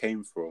where you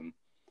came from?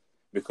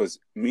 Because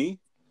me,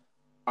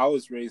 I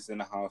was raised in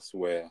a house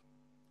where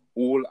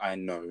all I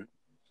know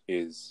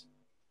is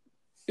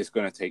it's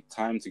going to take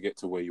time to get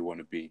to where you want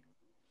to be.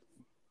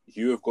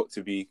 You have got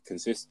to be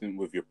consistent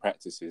with your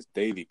practices,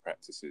 daily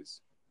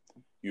practices.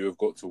 You have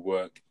got to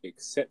work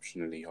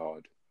exceptionally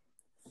hard.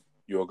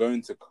 You're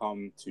going to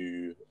come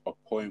to a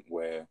point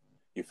where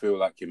you feel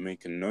like you're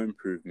making no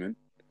improvement,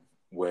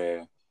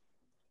 where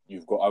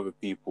you've got other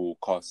people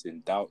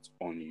casting doubt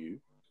on you,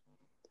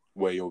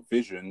 where your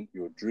vision,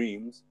 your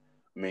dreams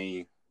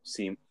may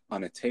seem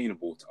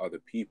unattainable to other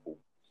people.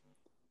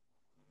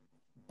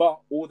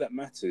 But all that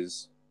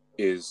matters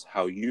is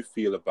how you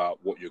feel about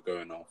what you're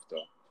going after.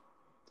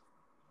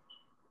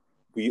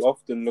 We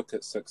often look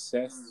at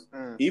success,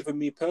 even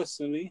me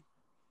personally,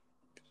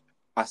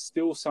 I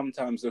still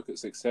sometimes look at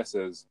success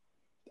as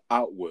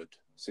outward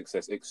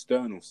success,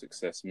 external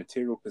success,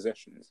 material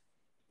possessions.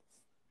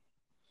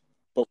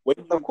 But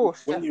of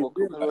course, when you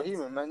because we're realize,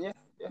 human, man. Yeah.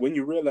 when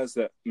you realize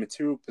that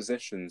material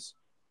possessions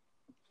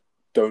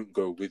don't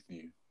go with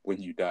you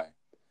when you die,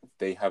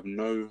 they have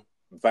no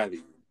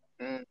value.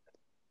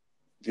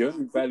 The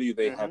only value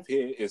they have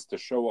here is to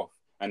show off.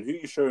 And who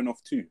you showing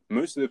off to?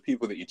 Most of the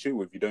people that you chill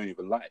with, you don't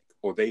even like,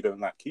 or they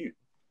don't like you.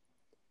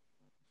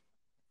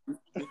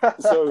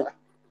 So,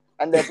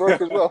 and they're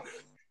broke as well.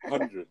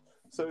 100.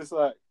 So it's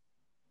like,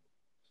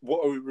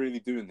 what are we really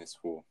doing this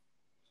for?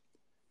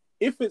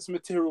 If it's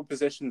material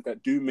possessions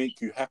that do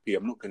make you happy,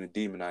 I'm not going to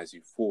demonize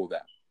you for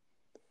that.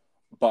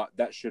 But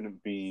that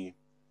shouldn't be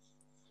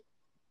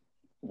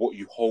what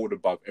you hold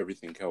above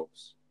everything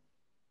else.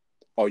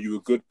 Are you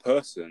a good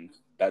person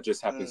that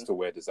just happens to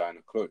wear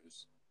designer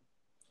clothes?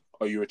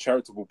 Are you a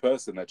charitable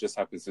person that just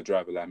happens to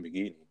drive a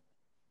Lamborghini?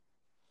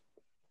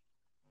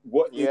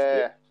 What is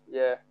it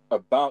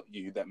about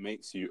you that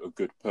makes you a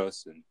good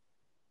person?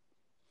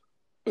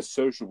 A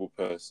sociable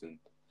person,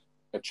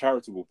 a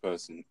charitable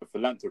person, a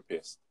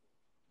philanthropist,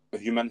 a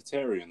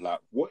humanitarian? Like,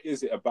 what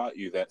is it about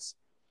you that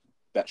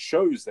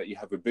shows that you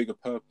have a bigger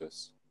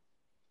purpose?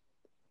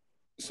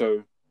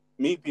 So,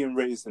 me being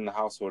raised in the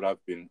household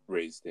I've been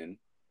raised in,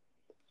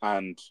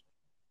 and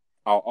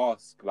I'll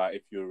ask, like,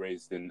 if you're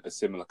raised in a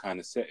similar kind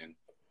of setting,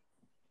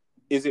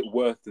 is it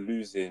worth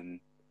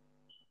losing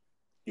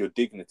your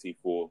dignity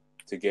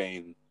to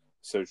gain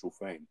social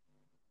fame?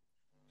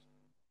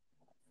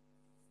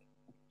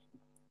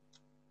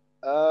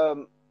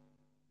 Bro,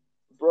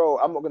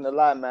 I'm not gonna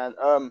lie, man.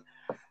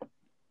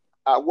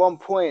 At one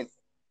point,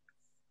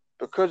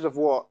 because of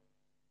what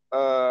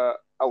I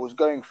was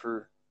going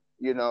through,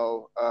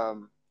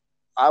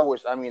 I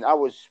was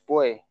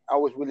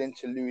willing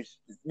to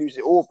lose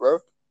it all, bro.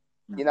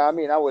 You know what I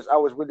mean? I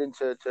was willing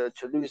to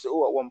lose it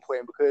all at one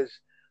point because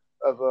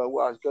of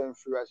what I was going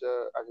through as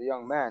a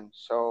young man.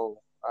 So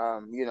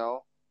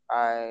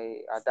I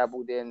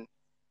dabbled in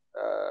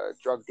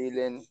drug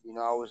dealing.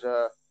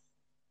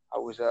 I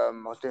was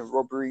doing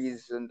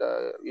robberies and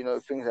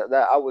things like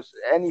that. I was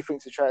anything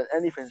to try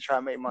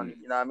and make money.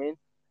 You know what I mean?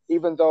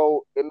 Even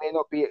though it may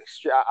not be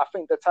extreme, I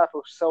think the type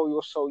of sell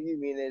your soul you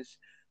mean is,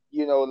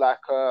 like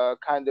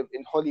kind of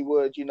in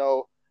Hollywood,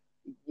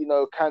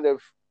 kind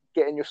of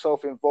getting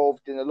yourself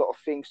involved in a lot of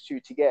things to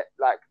get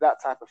like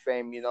that type of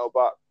fame,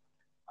 But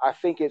I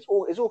think it's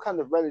all kind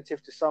of relative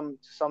to some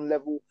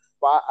level.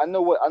 But I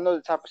know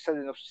the type of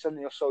selling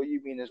your soul you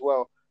mean as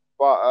well.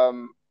 But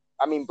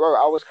I mean, bro,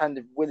 I was kind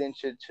of willing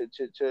to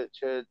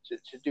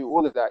do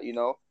all of that,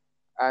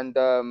 And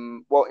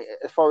well,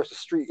 as far as the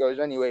street goes,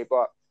 anyway.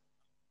 But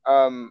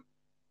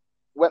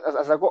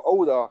as I got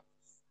older,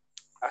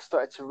 I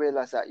started to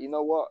realize that, you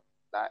know what,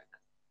 like,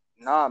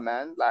 nah,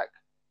 man, like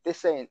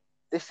this ain't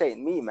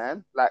me,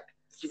 man. Like,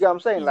 do you get what I'm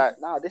saying? Like,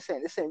 nah, this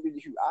ain't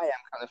really who I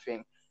am, kind of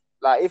thing.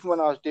 Like, even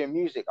when I was doing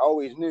music, I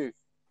always knew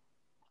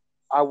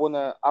I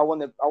wanna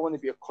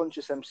be a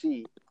conscious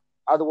MC.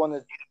 I don't want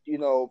to,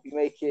 be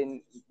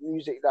making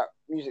music that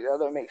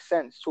don't make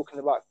sense, talking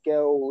about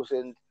girls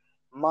and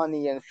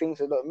money and things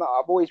that don't matter.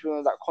 I've always been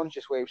on that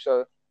conscious wave,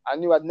 so I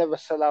knew I'd never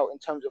sell out in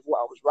terms of what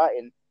I was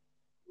writing,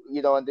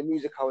 and the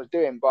music I was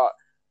doing. But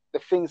the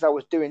things I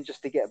was doing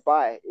just to get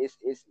by is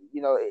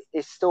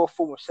it's still a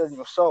form of selling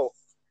your soul.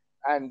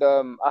 And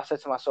I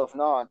said to myself,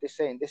 nah, this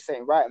ain't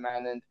right,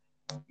 man. And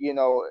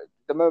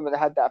the moment I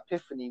had that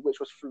epiphany, which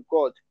was through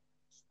God,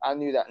 I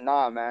knew that,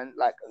 nah, man,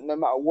 like no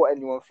matter what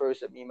anyone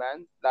throws at me,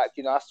 man, like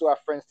I still have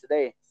friends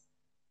today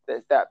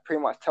that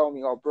pretty much tell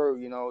me, oh, bro,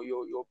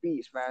 your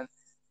beats, man,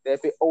 they're a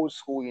bit old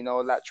school,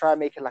 like try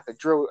making like a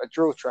drill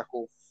track,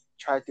 or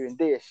try doing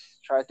this,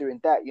 try doing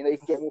that. You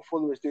can get more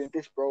followers doing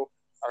this, bro.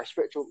 I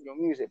respect your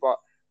music, but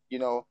you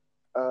know,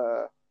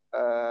 uh,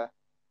 uh,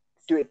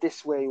 do it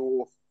this way,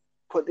 or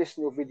put this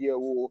in your video,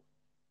 or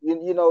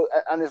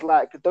and it's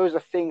like those are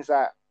things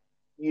that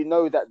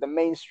that the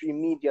mainstream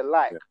media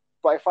like. Yeah.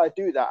 But if I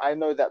do that, I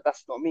know that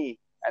that's not me,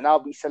 and I'll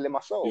be selling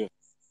my soul. Yeah.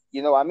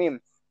 You know what I mean?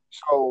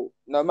 So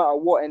no matter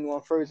what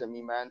anyone throws at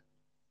me, man,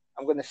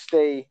 I'm gonna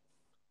stay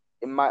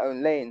in my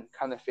own lane,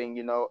 kind of thing.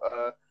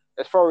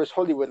 As far as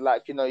Hollywood,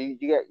 like you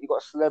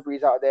got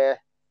celebrities out there,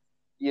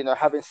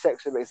 having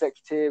sex with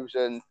executives,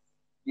 and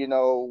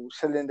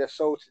selling their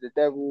soul to the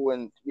devil,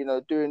 and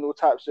doing all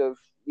types of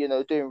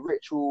doing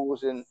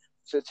rituals, and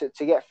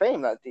to get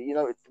fame. Like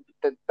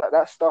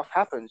that stuff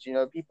happens.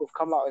 People have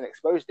come out and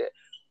exposed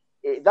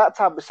it. That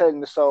type of selling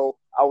the soul,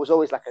 I was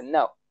always like a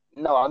no,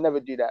 I'll never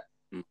do that.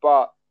 Mm.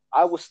 But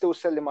I was still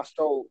selling my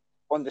soul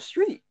on the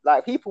street.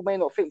 Like people may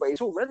not think, but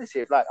it's all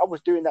relative. Like I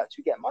was doing that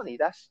to get money.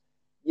 That's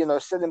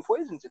selling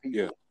poison to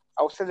Yeah. people.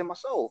 I was selling my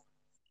soul.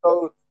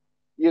 So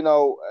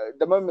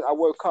the moment I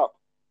woke up,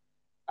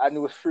 and it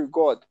was through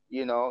God.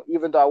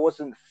 Even though I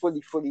wasn't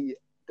fully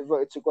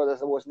devoted to God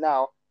as I was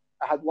now,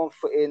 I had one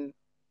foot in,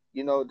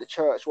 the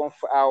church, one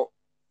foot out.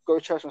 Go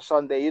to church on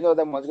Sunday.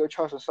 Them ones. Go to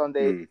church on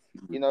Sunday.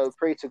 Mm.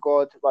 Pray to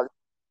God, but at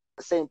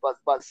the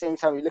same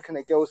time, you're looking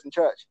at girls in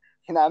church.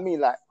 You know what I mean?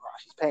 Like, oh,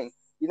 she's paying.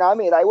 You know what I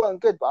mean? Like, it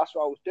wasn't good, but that's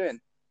what I was doing.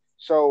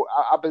 So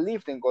I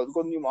believed in God.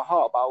 God knew my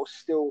heart, but I was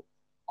still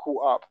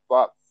caught up.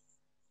 But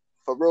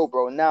for real,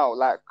 bro, now,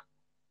 like,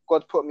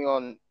 God put me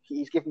on.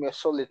 He's given me a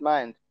solid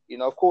mind.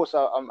 Of course,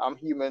 I'm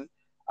human.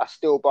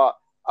 But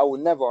I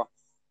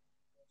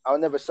I'll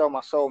never sell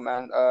my soul,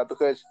 man.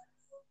 Because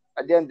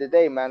at the end of the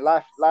day, man,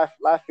 life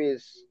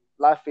is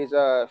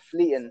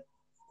fleeting.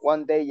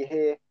 One day you're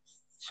here,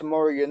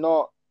 tomorrow you're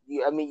not.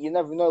 You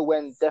never know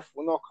when death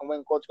will knock and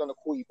when God's gonna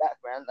call you back,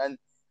 man. And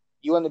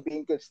you want to be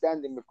in good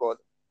standing with God.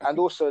 And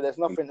also, there's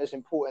nothing as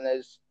important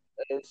as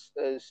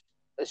as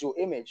as your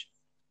image.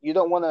 You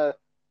don't want to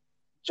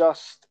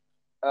just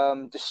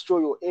destroy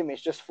your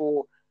image just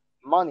for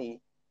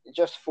money,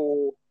 just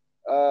for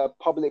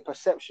public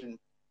perception,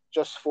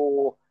 just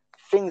for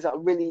things that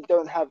really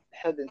don't have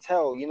head and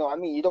tail. You know what I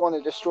mean? You don't want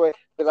to destroy,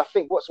 because I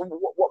think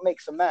what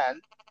makes a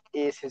man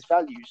is his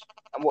values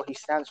and what he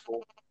stands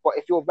for. But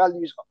if your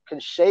values can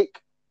shake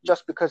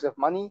just because of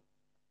money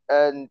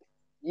and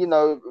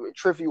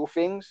trivial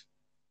things,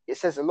 it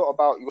says a lot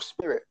about your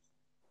spirit.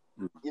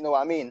 Mm. You know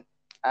what I mean?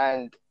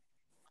 And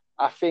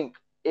I think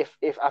if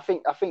if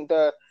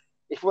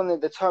you want to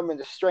determine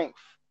the strength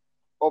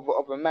of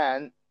a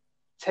man,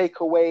 take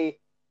away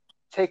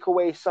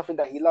something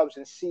that he loves,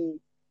 and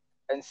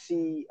and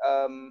see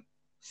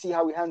see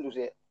how he handles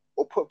it,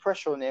 or put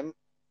pressure on him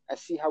and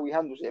see how he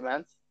handles it,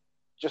 man.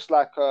 Just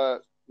like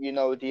the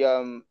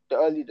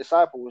early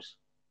disciples,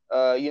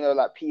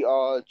 like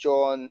Peter,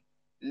 John,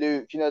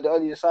 Luke, the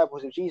early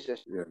disciples of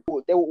Jesus, Yeah.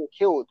 they were all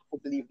killed for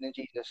believing in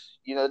Jesus.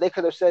 They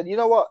could have said, you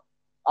know what,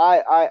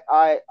 I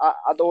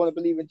don't want to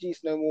believe in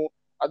Jesus no more.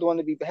 I don't want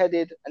to be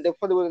beheaded, and they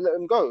probably would have let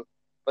them go.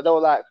 But they were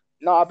like,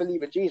 no, I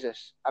believe in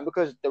Jesus. And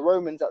because the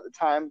Romans at the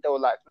time, they were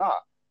like, nah,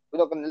 we're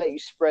not going to let you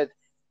spread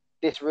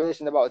this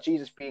religion about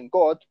Jesus being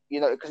God,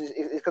 because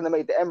it's going to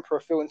make the emperor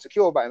feel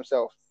insecure about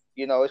himself.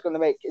 It's going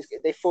to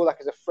they feel like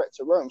it's a threat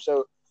to Rome.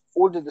 So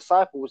all the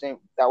disciples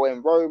that were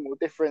in Rome or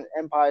different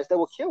empires, they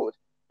were killed.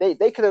 They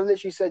could have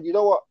literally said, you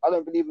know what, I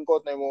don't believe in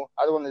God no more.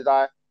 I don't want to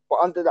die. But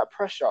under that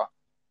pressure,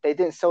 they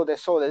didn't sell their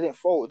soul. They didn't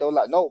fold. They were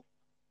like, no,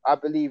 I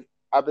believe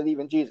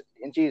in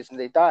Jesus, and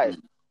they died.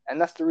 Mm.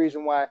 And that's the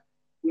reason why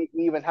we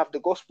even have the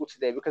gospel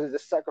today, because of the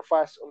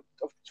sacrifice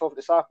of 12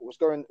 disciples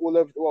going all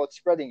over the world,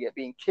 spreading it,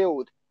 being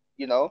killed.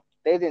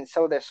 They didn't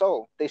sell their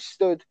soul. They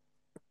stood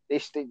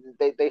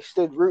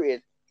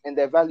rooted in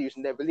their values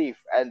and their belief.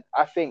 And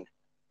I think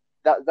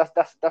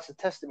that's a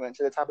testament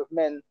to the type of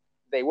men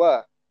they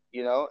were.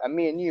 And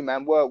me and you,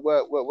 man,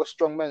 we're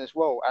strong men as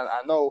well. And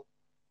I know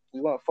we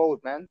won't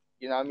fold, man.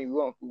 You know what I mean?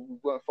 We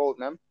won't fold,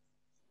 man.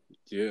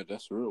 Yeah,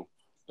 that's real.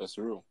 That's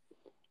real.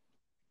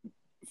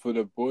 For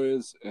the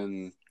boys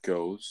and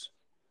girls,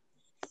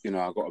 I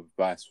got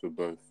advice for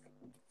both.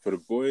 For the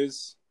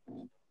boys,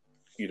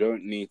 you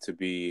don't need to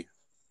be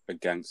a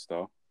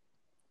gangster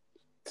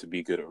to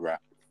be good at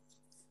rap.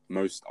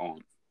 Most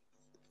aren't.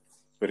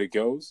 For the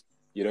girls,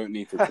 you don't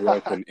need to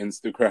twerk on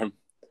Instagram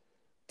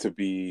to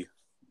be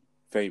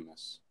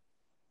famous,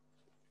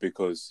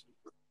 because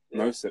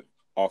Yeah. most that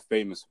are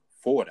famous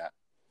for that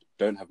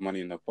don't have money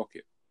in their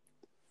pocket.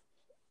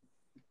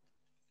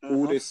 All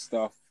Mm-hmm. this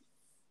stuff,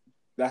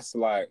 that's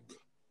like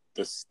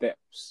the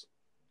steps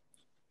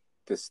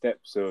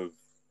of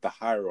the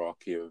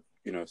hierarchy of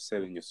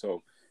selling your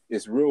soul.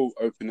 it's real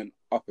opening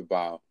up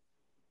about,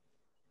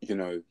 you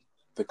know,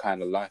 the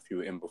kind of life you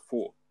were in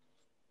before,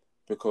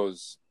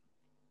 because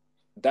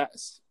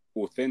that's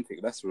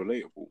authentic, that's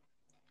relatable.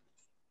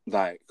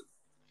 Like,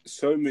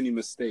 so many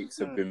mistakes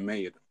have been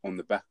made on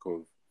the back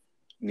of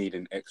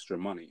needing extra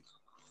money.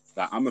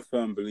 Like, I'm a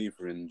firm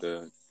believer in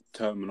the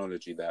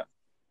terminology that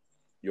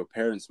your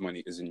parents'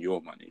 money isn't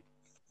your money.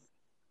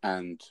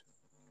 And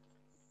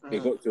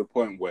it got to a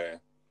point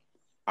where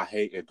I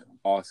hated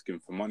asking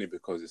for money,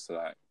 because it's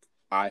like,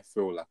 I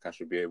feel like I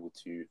should be able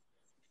to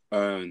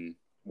earn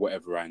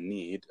whatever I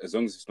need, as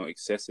long as it's not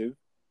excessive.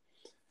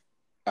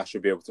 I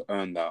should be able to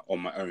earn that on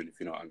my own, if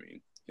you know what I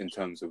mean, in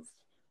terms of,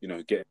 you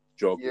know, getting a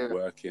job,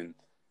 working.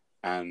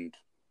 And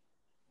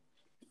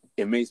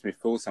it makes me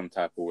feel some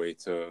type of way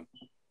to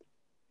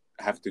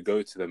have to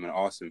go to them and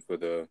ask them for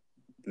the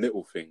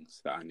little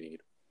things that I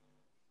need.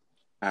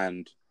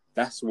 And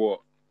that's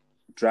what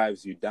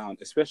drives you down,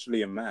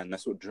 especially a man.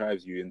 That's what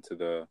drives you into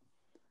the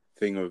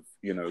thing of,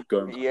 you know,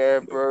 going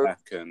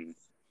back and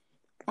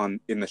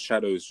in the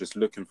shadows, just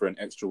looking for an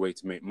extra way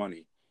to make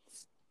money.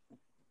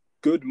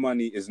 Good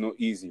money is not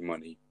easy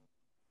money.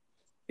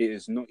 It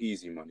is not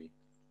easy money.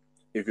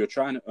 If you're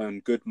trying to earn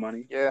good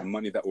money,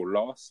 money that will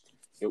last,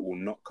 it will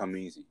not come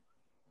easy.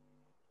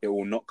 It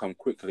will not come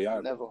quickly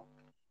either. Never.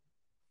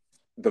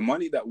 The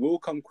money that will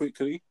come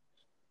quickly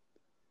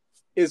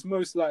is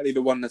most likely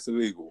the one that's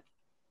illegal.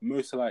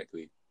 Most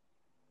likely.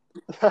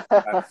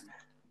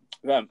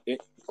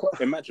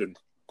 Imagine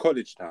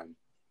college time.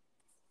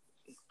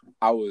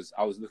 I was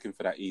looking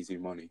for that easy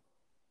money.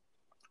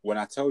 When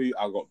I tell you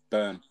I got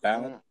burned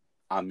bad,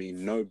 I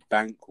mean, no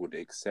bank would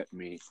accept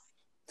me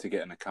to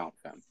get an account,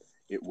 fam.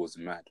 It was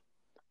mad.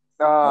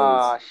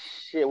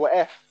 Shit, what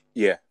F?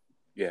 Yeah.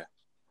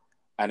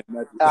 And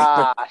imagine,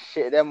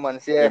 shit, them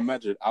ones, yeah.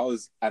 Imagine, I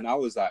was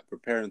like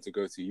preparing to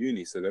go to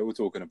uni, so they were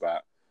talking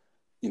about,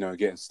 you know,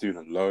 getting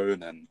student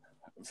loan and,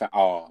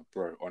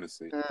 bro,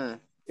 honestly,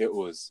 it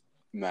was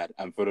mad.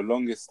 And for the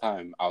longest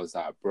time, I was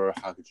like, bro,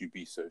 how could you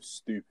be so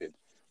stupid?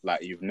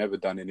 Like, you've never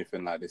done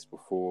anything like this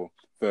before.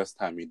 First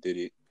time you did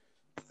it,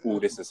 all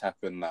this has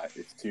happened. Like,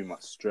 it's too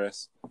much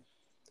stress.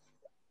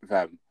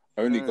 Fam,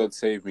 only God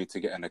saved me to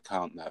get an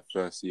account that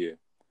first year.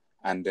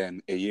 And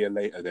then a year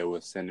later, they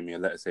were sending me a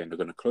letter saying they're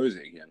going to close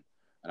it again.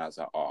 And I was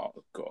like, oh,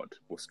 God,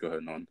 what's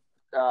going on?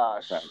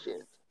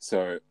 Shit.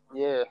 So,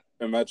 yeah.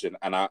 Imagine.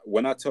 And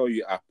when I tell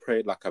you I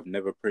prayed like I've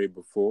never prayed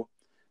before,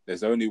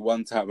 there's only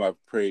one time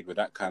I've prayed with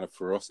that kind of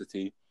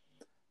ferocity.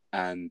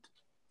 And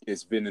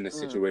it's been in a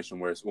situation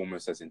where it's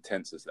almost as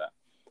intense as that.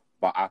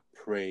 But I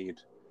prayed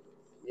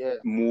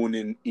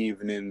morning,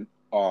 evening,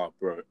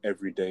 bro,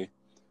 every day,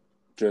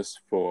 just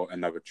for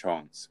another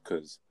chance.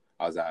 Because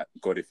I was like,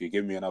 God, if you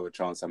give me another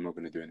chance, I'm not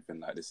going to do anything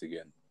like this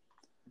again.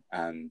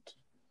 And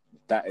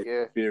that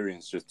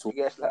experience just taught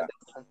me that,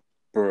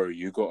 bro,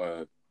 you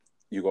gotta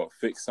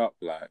fix up,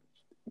 like,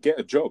 get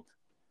a job.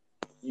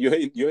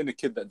 You're in a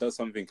kid that does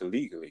something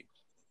illegally.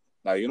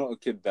 Like, you're not a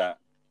kid that,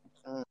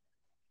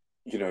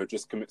 you know,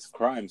 just commits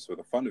crimes for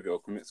the fun of it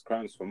or commits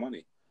crimes for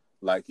money.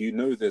 Like, you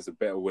know, there's a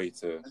better way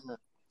to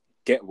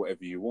get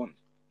whatever you want.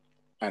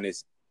 And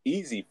it's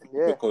easy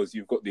because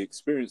you've got the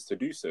experience to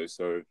do so.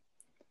 So,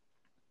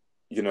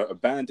 you know,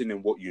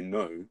 abandoning what you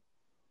know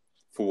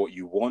for what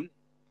you want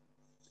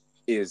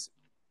is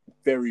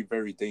very,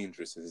 very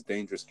dangerous. It's a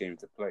dangerous game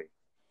to play.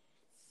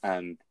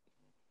 And,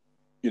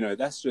 you know,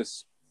 that's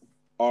just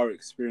our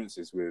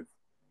experiences with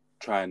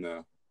trying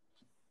to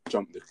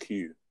jump the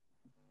queue.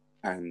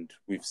 And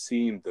we've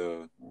seen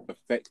the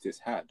effect it's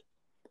had.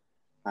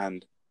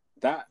 And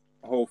that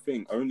whole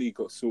thing only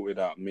got sorted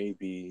out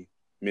maybe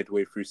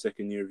midway through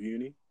second year of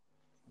uni.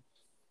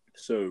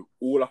 So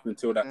all up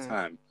until that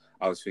time,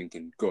 I was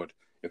thinking, God,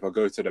 if I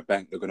go to the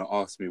bank, they're going to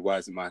ask me, why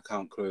isn't my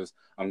account closed?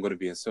 I'm going to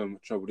be in so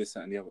much trouble, this,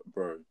 that, and the other.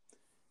 Bro,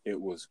 it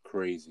was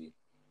crazy.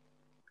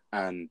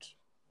 And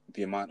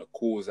the amount of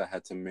calls I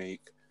had to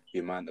make, the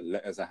amount of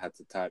letters I had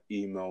to type,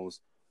 emails,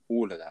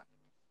 all of that.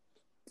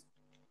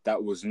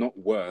 That was not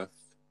worth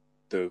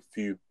the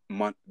few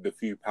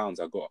pounds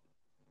I got.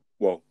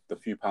 Well, the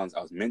few pounds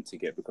I was meant to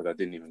get, because I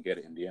didn't even get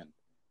it in the end.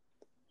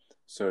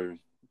 So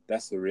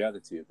that's the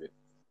reality of it.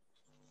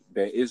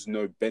 There is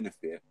no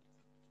benefit,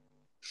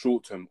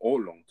 short-term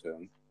or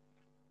long-term.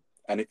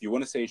 And if you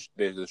want to say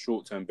there's a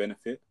short-term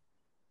benefit,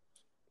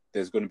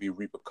 there's going to be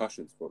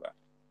repercussions for that.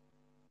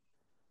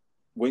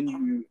 When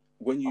you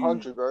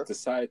 100,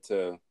 decide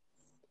to,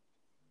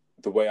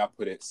 the way I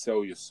put it,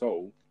 sell your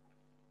soul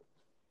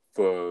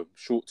for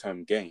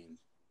short-term gain,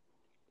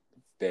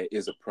 there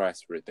is a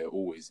price for it. There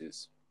always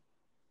is.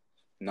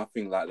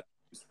 Nothing like that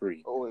is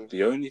free. Always.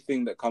 The only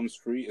thing that comes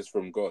free is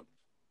from God.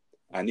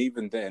 And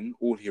even then,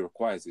 all he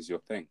requires is your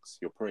thanks,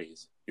 your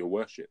praise, your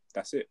worship.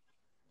 That's it.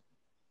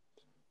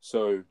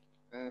 So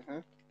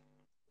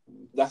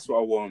that's what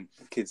I want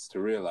kids to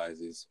realize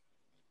is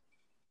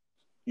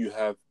you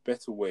have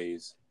better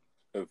ways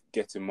of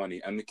getting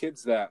money. And the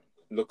kids that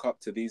look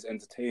up to these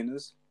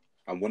entertainers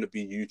and want to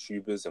be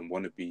YouTubers and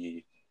want to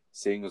be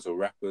singers or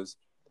rappers,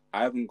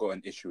 I haven't got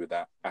an issue with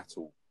that at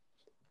all.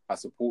 I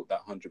support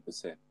that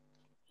 100%.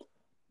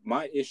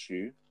 My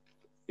issue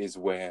is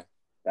where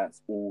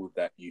that's all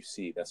that you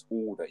see, that's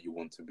all that you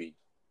want to be.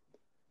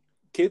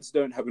 Kids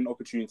don't have an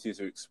opportunity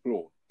to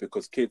explore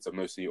because kids are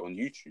mostly on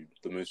YouTube,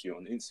 they're mostly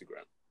on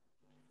Instagram.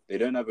 They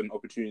don't have an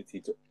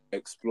opportunity to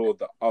explore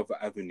the other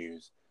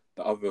avenues,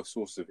 the other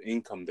source of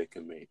income they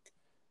can make.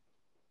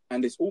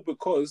 And it's all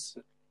because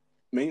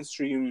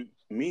mainstream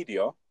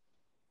media,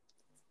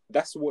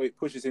 that's what it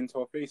pushes into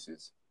our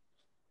faces.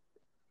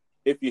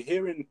 If you're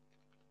hearing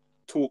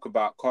talk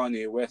about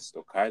Kanye West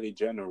or Kylie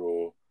Jenner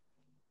or,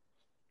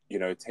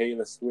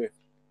 Taylor Swift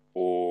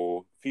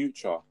or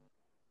Future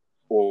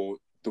or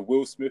the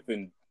Will Smith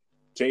and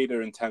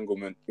Jada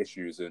entanglement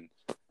issues, and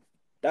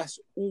that's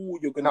all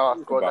you're going to Oh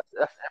talk God, about.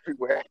 that's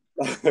everywhere.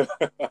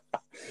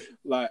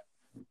 Like,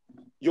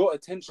 your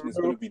attention is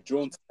going to be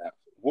drawn to that.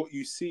 What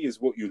you see is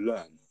what you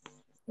learn.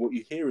 What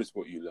you hear is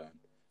what you learn.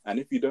 And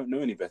if you don't know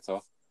any better,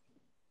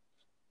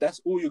 that's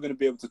all you're going to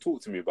be able to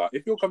talk to me about.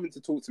 If you're coming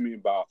to talk to me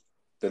about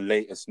the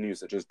latest news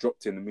that just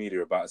dropped in the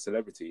media about a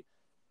celebrity,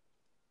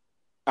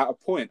 at a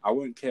point, I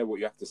won't care what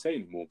you have to say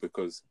anymore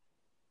because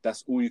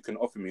that's all you can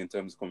offer me in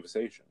terms of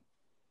conversation.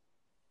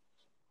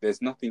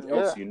 There's nothing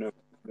else no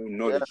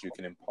knowledge you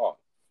can impart.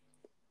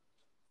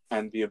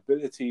 And the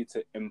ability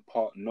to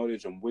impart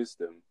knowledge and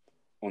wisdom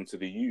onto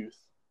the youth,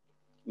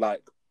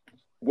 like,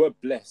 we're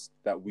blessed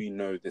that we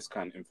know this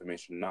kind of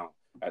information now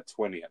at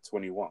 20, at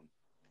 21.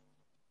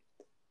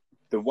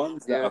 The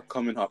ones that are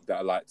coming up that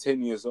are like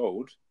 10 years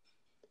old,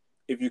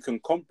 if you can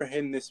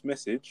comprehend this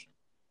message,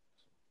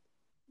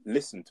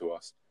 listen to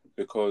us,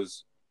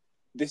 because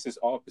this is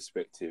our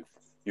perspective.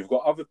 You've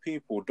got other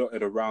people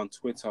dotted around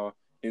Twitter,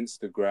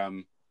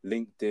 Instagram,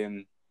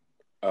 LinkedIn,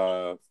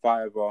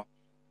 Fiverr.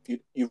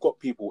 You've got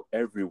people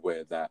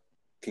everywhere that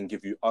can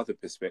give you other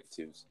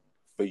perspectives,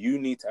 but you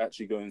need to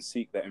actually go and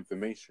seek that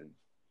information.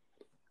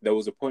 There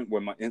was a point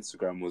where my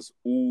Instagram was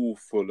all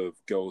full of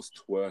girls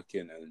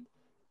twerking and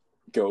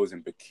girls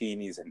in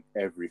bikinis and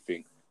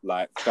everything.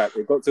 Like, that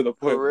it got to the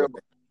point where,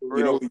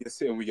 when you're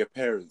sitting with your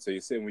parents or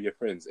you're sitting with your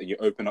friends and you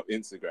open up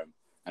Instagram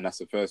and that's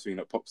the first thing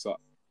that pops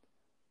up.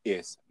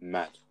 It's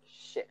mad.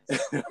 Shit.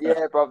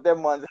 Yeah, bro,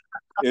 them ones.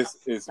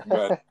 It's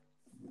mad.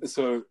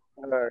 So,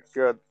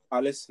 good. I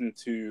listened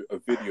to a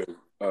video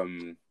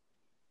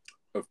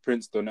of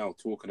Prince Donnell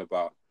talking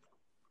about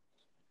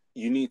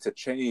you need to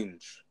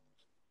change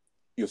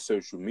your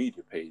social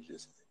media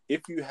pages.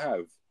 If you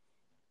have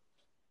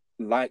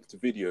liked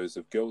videos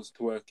of girls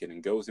twerking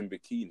and girls in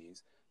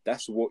bikinis,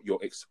 that's what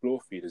your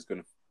explore feed is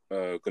gonna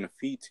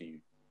feed to you,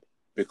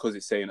 because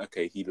it's saying,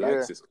 okay, he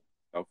likes this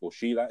stuff or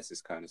she likes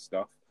this kind of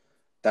stuff.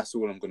 That's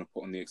all I'm gonna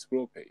put on the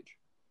explore page.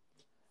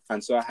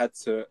 And so I had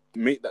to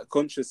make that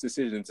conscious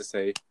decision to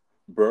say,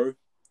 bro,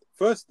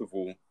 first of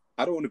all,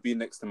 I don't want to be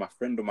next to my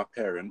friend or my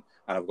parent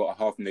and I've got a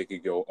half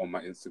naked girl on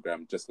my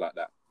Instagram just like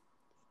that.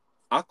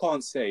 I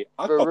can't say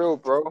For real,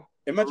 bro.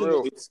 Imagine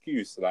an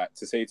excuse like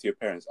to say to your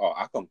parents, "Oh,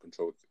 I can't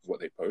control what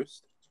they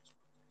post,"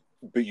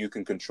 but you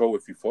can control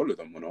if you follow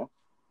them or not.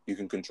 You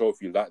can control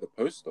if you like the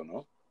post or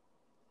not.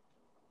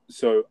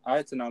 So I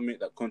had to now make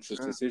that conscious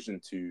decision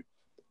to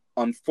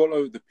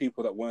unfollow the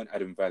people that weren't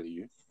adding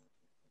value,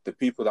 the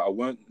people that I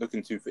weren't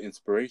looking to for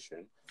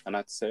inspiration, and I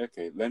had to say,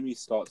 okay, let me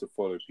start to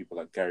follow people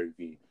like Gary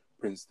Vee,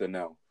 Prince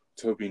Donnell,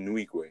 Toby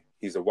Nwigwe.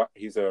 He's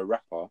a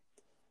rapper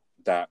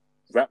that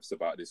raps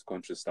about this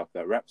conscious stuff,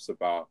 that raps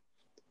about,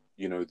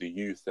 the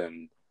youth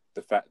and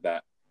the fact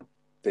that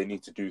they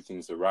need to do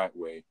things the right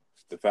way,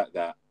 the fact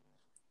that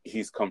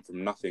he's come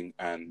from nothing,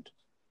 and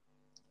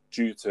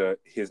due to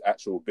his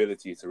actual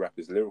ability to rap,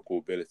 his lyrical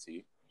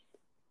ability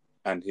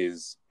and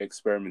his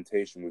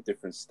experimentation with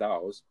different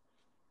styles,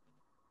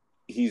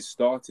 he's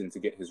starting to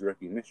get his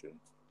recognition.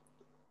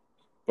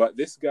 But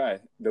this guy,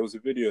 there was a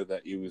video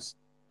that he was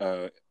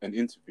an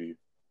interview,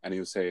 and he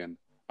was saying,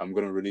 I'm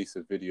going to release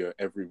a video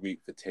every week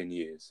for 10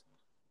 years.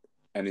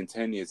 And in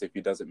 10 years, if he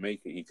doesn't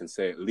make it, he can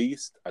say, at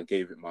least I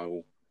gave it my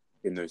all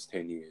in those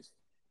 10 years.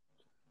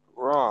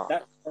 Wow.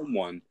 That's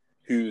someone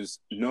who's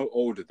no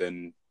older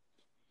than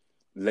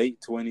late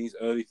 20s,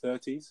 early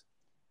 30s,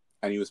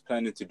 and he was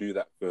planning to do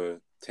that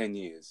for 10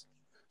 years.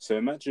 So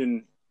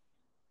imagine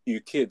you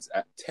kids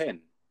at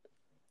 10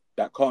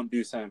 that can't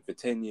do something for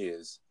 10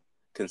 years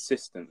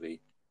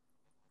consistently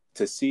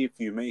to see if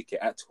you make it.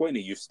 At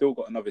 20, you've still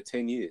got another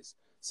 10 years.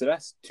 So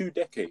that's 2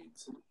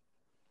 decades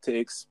to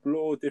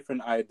explore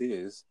different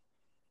ideas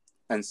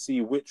and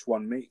see which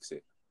one makes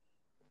it.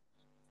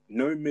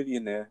 No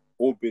millionaire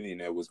or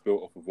billionaire was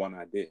built off of one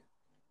idea.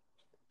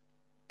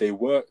 They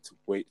worked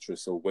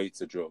waitress or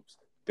waiter jobs.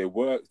 They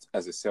worked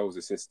as a sales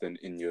assistant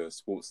in your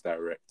Sports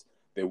Direct.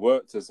 They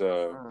worked as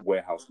a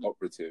warehouse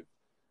operative.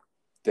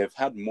 They've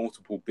had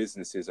multiple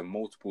businesses and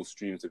multiple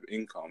streams of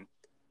income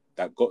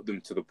that got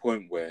them to the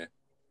point where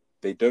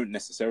they don't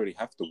necessarily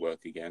have to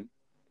work again,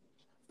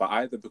 but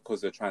either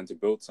because they're trying to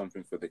build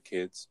something for the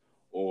kids,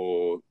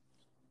 or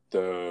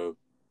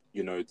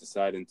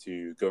deciding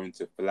to go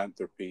into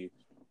philanthropy,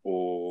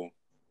 or,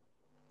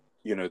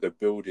 they're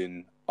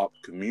building up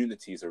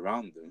communities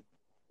around them.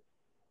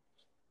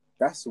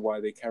 That's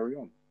why they carry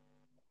on.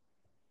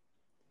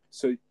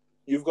 So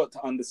you've got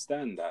to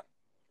understand that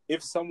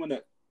if someone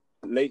at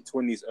late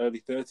 20s,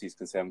 early 30s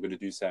can say, I'm going to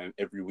do something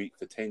every week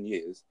for 10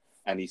 years,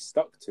 and he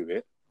stuck to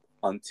it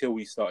until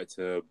he started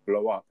to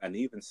blow up, and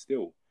even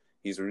still,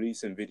 he's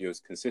releasing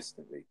videos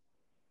consistently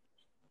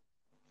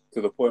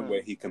to the point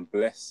where he can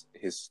bless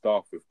his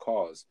staff with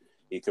cars.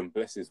 He can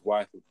bless his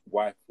wife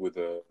with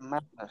a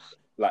Madness.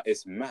 like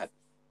it's mad.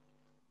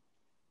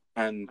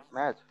 And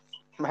Mad.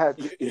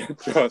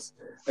 just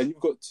and you've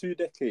got 2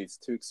 decades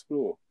to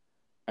explore,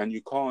 and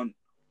you can't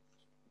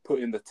put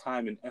in the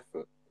time and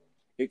effort.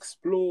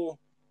 Explore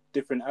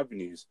different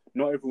avenues.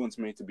 Not everyone's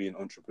made to be an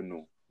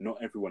entrepreneur.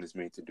 Not everyone is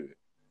made to do it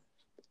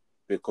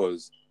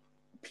because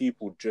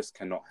people just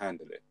cannot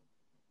handle it.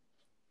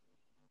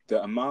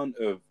 The amount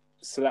of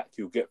slack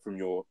you'll get from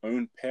your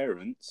own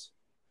parents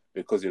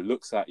because it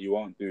looks like you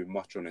aren't doing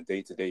much on a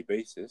day-to-day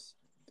basis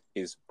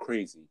is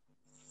crazy.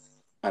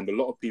 And a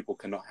lot of people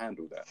cannot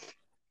handle that.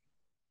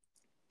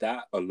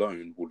 That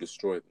alone will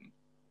destroy them.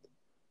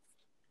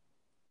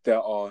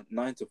 There are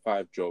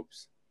 9-to-5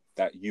 jobs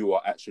that you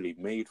are actually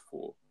made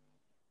for.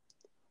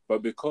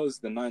 But because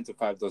the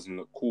 9-to-5 doesn't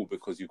look cool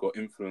because you've got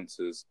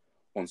influencers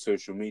on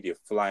social media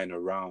flying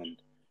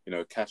around,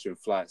 catching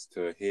flights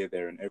to here,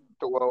 there, and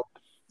everywhere. Well,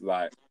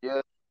 like,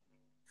 yeah,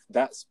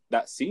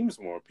 that seems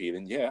more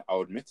appealing. Yeah,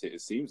 I'll admit it.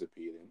 It seems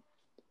appealing.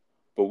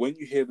 But when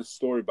you hear the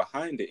story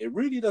behind it, it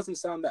really doesn't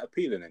sound that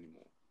appealing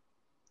anymore.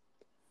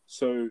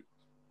 So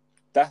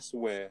that's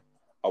where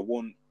I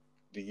want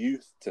the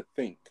youth to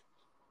think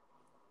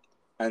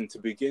and to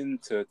begin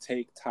to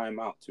take time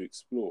out to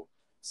explore.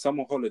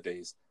 Summer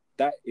holidays,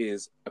 that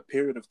is a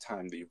period of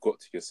time that you've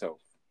got to yourself.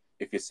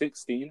 If you're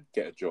 16,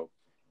 get a job.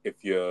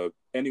 If you're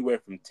anywhere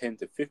from 10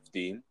 to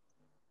 15,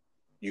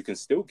 you can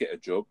still get a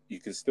job. You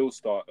can still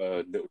start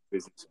a little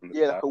business on the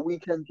side. like a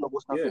weekend job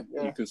or something.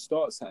 Yeah, you can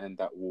start something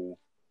that will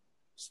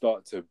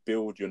start to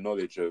build your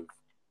knowledge of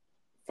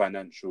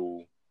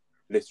financial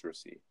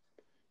literacy.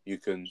 You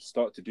can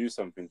start to do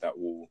something that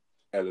will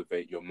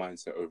elevate your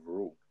mindset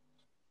overall.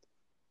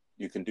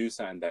 You can do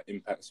something that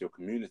impacts your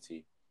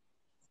community.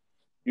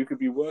 You could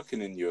be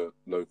working in your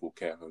local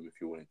care home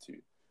if you wanted to.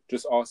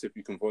 Just ask if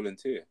you can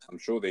volunteer. I'm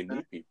sure they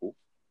need people.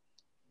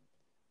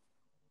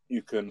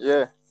 You can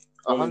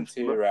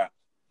volunteer at,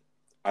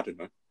 I don't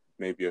know,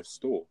 maybe a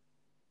store,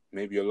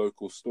 maybe a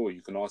local store.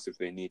 You can ask if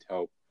they need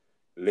help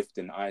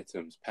lifting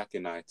items,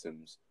 packing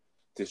items,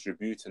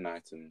 distributing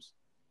items.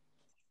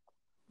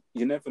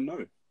 You never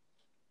know.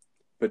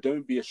 But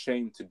don't be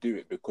ashamed to do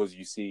it because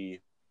you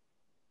see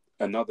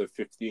another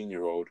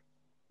 15-year-old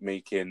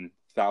making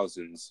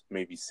thousands,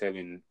 maybe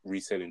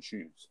reselling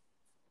shoes.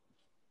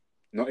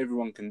 Not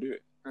everyone can do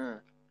it.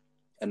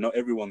 And not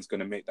everyone's going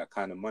to make that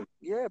kind of money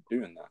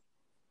doing that.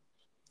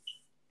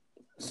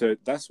 So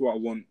that's what I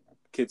want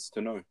kids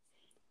to know.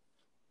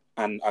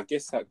 And I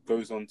guess that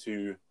goes on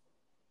to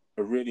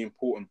a really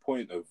important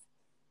point of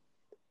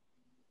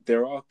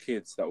there are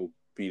kids that will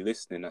be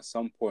listening at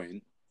some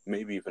point,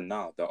 maybe even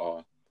now, that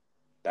are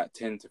that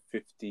 10 to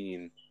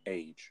 15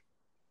 age.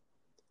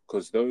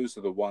 Because those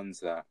are the ones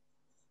that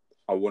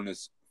I want to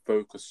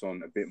focus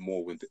on a bit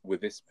more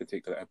with this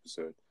particular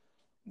episode.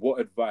 What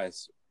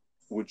advice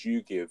would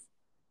you give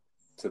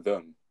to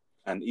them?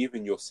 And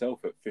even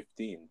yourself at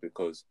 15,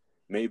 because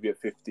maybe at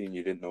 15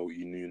 you didn't know what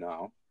you knew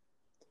now.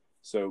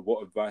 So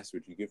what advice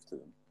would you give to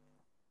them?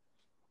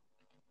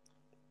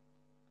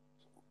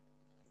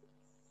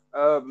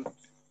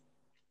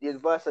 The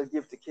advice I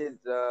give to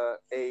kids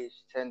age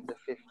 10 to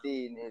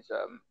 15 is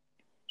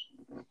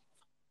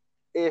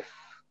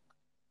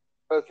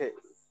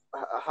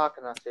how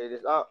can I say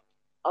this?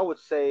 I would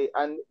say,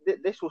 and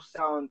this will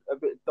sound a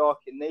bit dark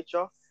in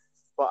nature,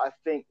 but I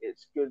think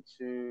it's good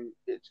to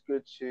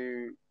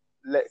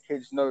let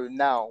kids know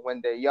now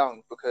when they're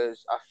young,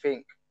 because I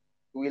think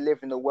we live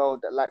in a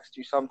world that likes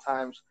to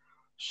sometimes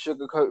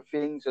sugarcoat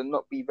things and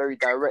not be very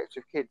direct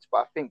with kids.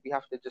 But I think we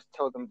have to just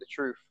tell them the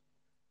truth.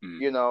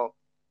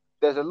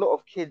 There's a lot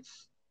of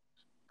kids,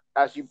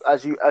 as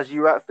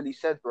you rightfully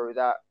said, bro,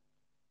 that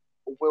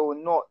will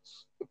not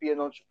be an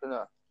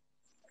entrepreneur.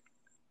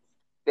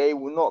 They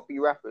will not be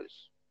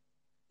rappers.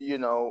 They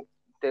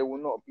will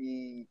not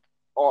be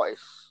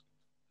artists.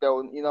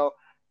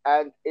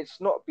 And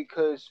it's not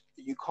because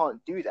you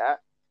can't do that,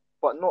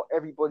 but not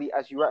everybody,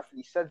 as you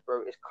rightfully said,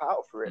 bro, is cut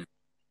out for it.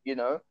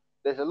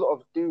 There's a lot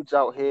of dudes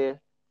out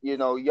here,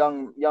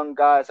 young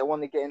guys that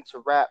want to get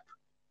into rap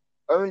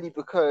only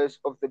because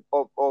of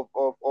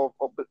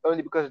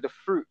only because of the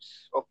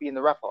fruits of being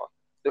a rapper.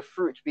 The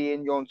fruits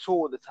being you're on tour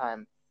all the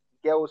time,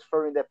 girls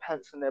throwing their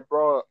pants and their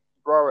bra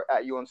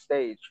at you on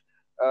stage,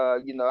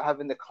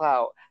 having the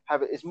clout.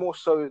 It's more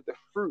so the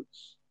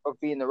fruits of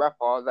being a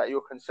rapper that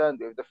you're concerned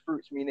with. The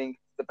fruits meaning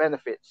the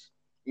benefits.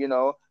 You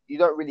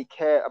don't really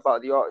care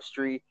about the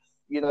artistry.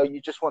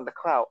 You just want the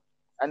clout,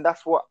 and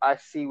that's what I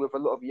see with a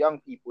lot of young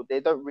people.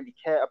 They don't really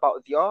care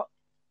about the art.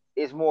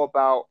 It's more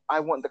about,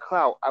 I want the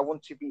clout. I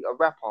want to be a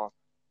rapper,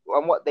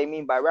 and what they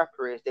mean by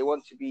rapper is they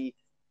want to be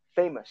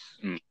famous.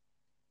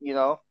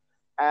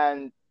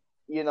 And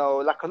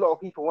like a lot of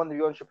people want to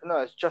be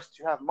entrepreneurs just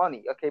to have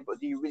money. Okay, but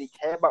do you really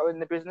care about owning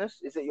the business?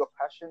 Is it your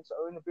passion to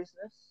own a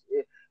business?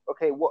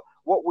 Okay, what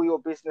will your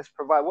business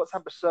provide? What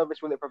type of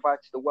service will it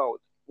provide to the world?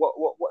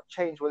 What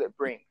change will it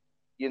bring?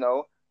 You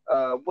know,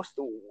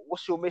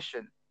 what's your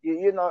mission?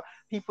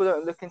 People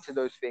don't look into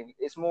those things.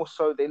 It's more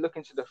so they look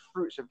into the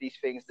fruits of these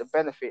things, the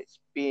benefits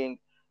being,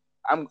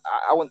 I'm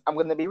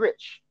going to be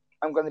rich.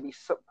 I'm going to be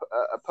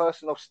a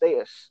person of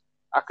status.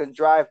 I can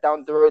drive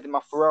down the road in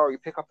my Ferrari,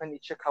 pick up any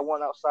chick I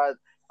want outside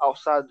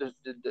outside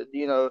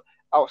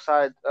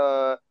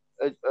a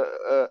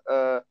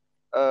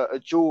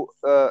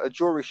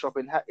jewelry shop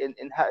in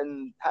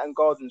Hatton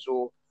Gardens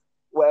or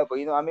whatever.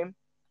 You know what I mean?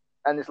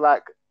 And it's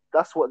like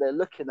that's what they're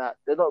looking at.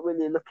 They're not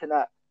really looking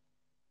at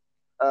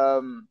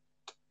um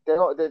they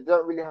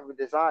don't really have a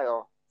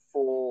desire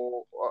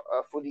for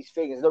these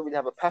things. They don't really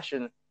have a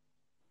passion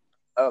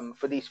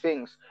for these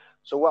things.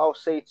 So what I'll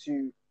say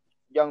to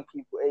young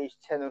people aged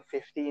 10 and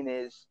 15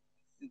 is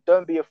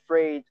don't be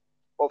afraid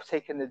of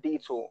taking the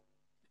detour.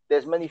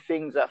 There's many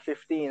things at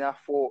 15 I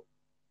thought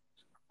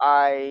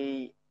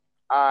I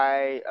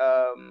I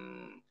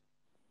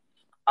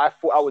I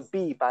thought I would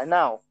be by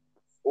now,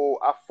 or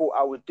I thought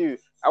I would do.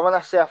 And when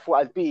I say I thought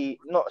I'd be,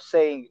 not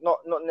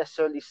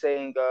necessarily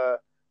saying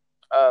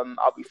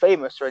I'll be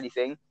famous or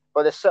anything,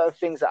 but there's certain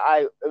things that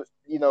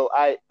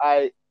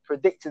I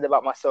predicted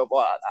about myself.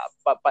 Or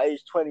by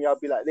age 20, I'll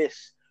be like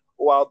this,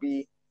 or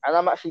and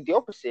I'm actually the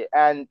opposite.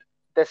 And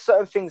there's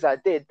certain things I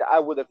did that I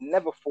would have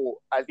never thought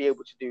I'd be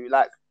able to do.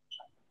 Like,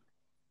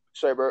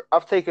 sorry, bro,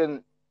 I've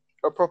taken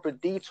a proper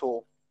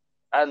detour,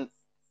 and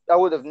I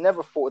would have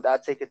never thought that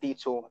I'd take a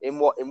detour in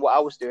what I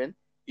was doing.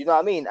 You know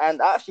what I mean?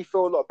 And I actually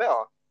feel a lot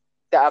better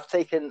that I've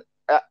taken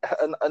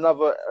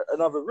another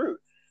route.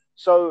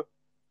 So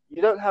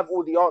you don't have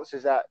all the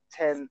answers at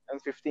 10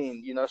 and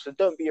 15, so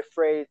don't be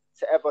afraid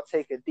to ever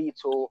take a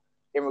detour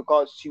in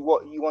regards to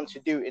what you want to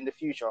do in the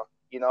future,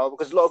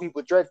 because a lot of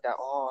people dread that.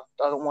 Oh,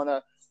 I don't want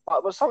to,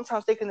 but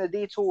sometimes taking a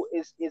detour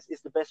is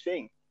the best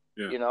thing.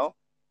 Yeah.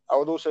 I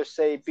would also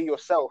say be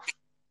yourself.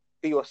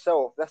 Be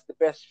yourself. That's the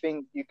best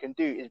thing you can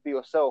do, is be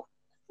yourself.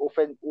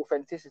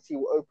 Authenticity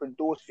will open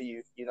doors for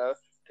you,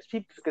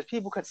 because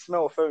people can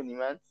smell phony,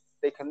 man.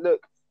 They can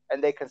look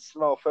and they can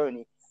smell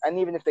phony, and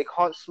even if they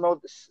can't smell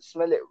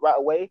it right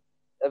away,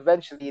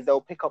 eventually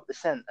they'll pick up the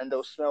scent and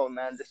they'll smell,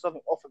 man, there's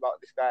something off about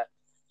this guy.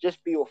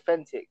 Just be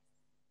authentic,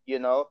 you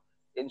know.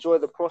 Enjoy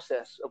the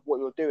process of what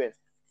you're doing.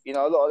 A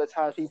lot of the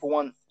times people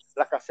want,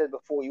 like I said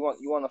before, you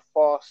want a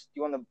fast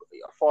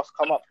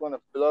come up, you want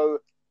to blow,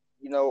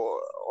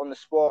 on the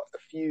spot, a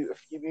few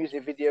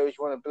music videos, you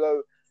want to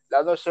blow.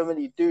 Like, I know so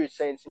many dudes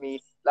saying to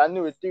me, like, I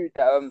knew a dude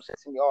that said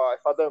to me, "Oh,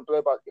 if I don't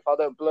blow by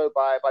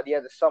the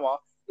end of summer,"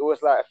 it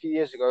was like a few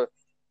years ago.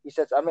 He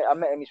said, I met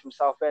him. He's from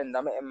Southend.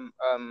 I met him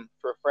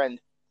for a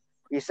friend.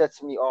 He said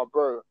to me, "Oh,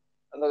 bro,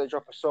 I'm gonna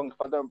drop a song. If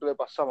I don't blow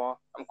by summer,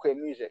 I'm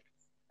quitting music."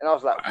 And I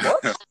was like,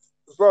 "What,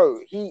 bro?"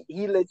 He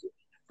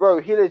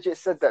legit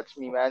said that to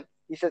me, man.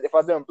 He said, "If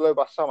I don't blow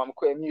by summer, I'm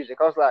quitting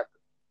music." I was like,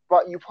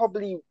 "But you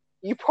probably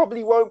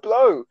won't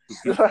blow."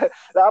 Like,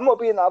 I'm not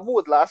being that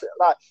bored. Like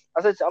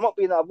I said, I'm not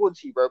being that bored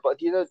to you, bro. But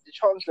the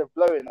chances of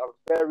blowing are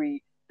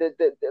very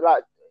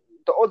like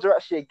the odds are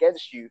actually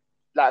against you.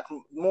 Like,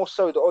 more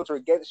so, the odds are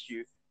against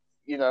you.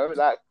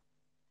 Like,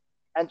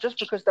 and just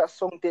because that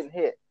song didn't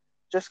hit,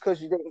 just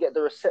because you didn't get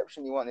the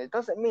reception you wanted,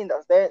 doesn't mean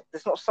that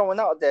there's not someone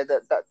out there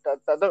that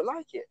don't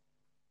like it.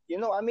 You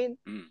know what I mean?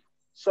 Mm.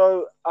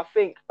 So I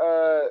think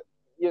to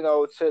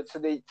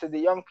the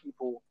young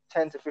people,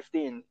 10 to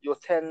 15, you're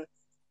 10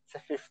 to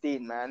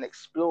 15, man.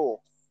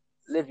 Explore,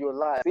 live your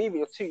life. Even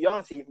you're too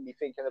young to even be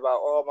thinking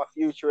about, oh, my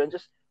future, and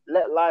just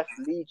let life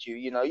lead you.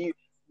 You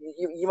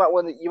might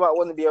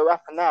want to be a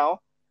rapper now.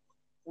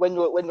 When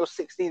you're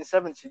 16,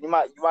 17, you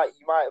might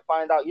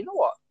find out, you know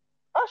what?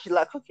 I actually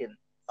like cooking.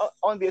 I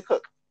want to be a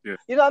cook. Yeah.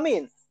 You know what I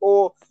mean?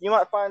 Or you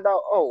might find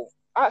out, oh,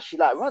 I actually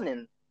like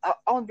running. I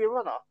want to be a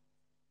runner.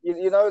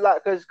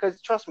 Like,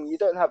 because trust me, you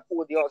don't have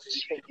all the answers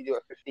you think you do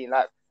at 15.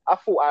 Like, I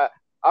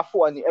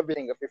thought I knew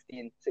everything at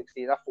 15,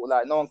 16. I thought,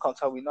 like, no one can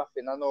tell me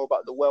nothing. I know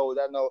about the world.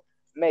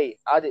 Mate,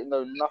 I didn't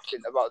know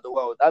nothing about the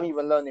world. I'm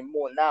even learning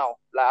more now.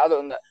 Like, I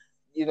don't know.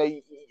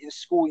 In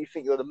school, you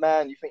think you're the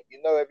man. You think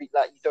you know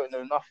like, you don't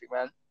know nothing,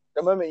 man.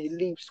 The moment you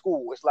leave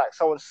school, it's like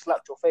someone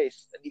slapped your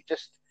face and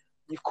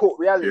you've caught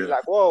reality. Yeah.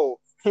 Like, whoa,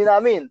 you know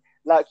what I mean?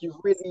 Like, you've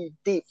really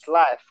deeped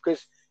life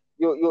because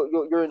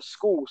you're in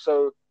school,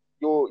 so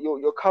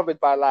you're covered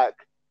by like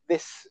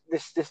this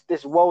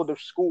world of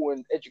school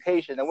and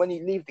education. And when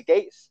you leave the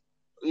gates,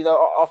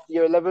 after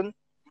year 11,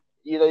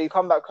 you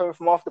come back home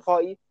from after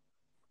party.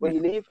 When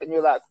you leave, and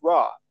you're like,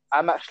 rah,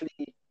 I'm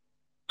actually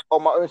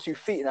on my own 2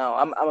 feet now.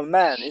 I'm a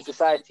man in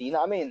society. You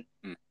know what I mean?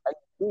 Mm. And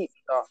deep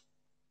stuff.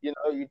 You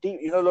deep.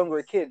 You're no longer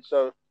a kid.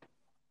 So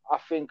I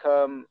think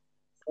I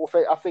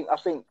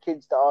think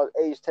kids that are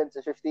aged 10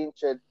 to 15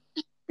 should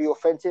be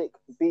authentic,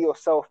 be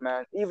yourself,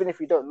 man. Even if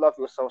you don't love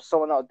yourself,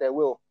 someone out there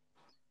will.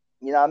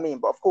 You know what I mean?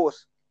 But of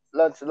course,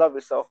 learn to love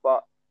yourself.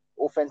 But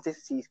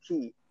authenticity is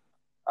key.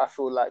 I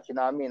feel like, you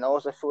know what I mean? I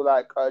also feel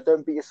like,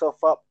 don't beat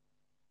yourself up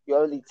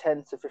you're only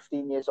 10 to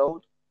 15 years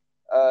old.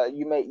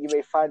 You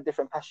may find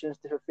different passions,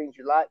 different things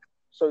you like.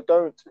 So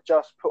don't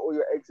just put all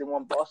your eggs in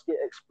one basket.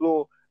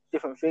 Explore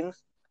different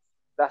things.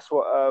 That's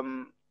what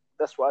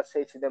that's what I'd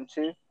say to them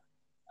too.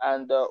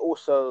 And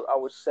also, I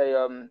would say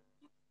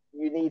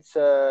you need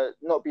to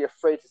not be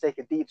afraid to take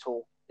a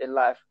detour in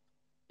life.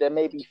 There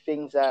may be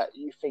things that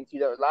you think you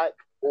don't like,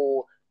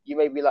 or you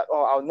may be like,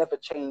 "Oh, I'll never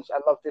change. I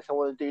love this. I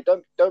want to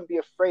do." Don't be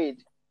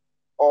afraid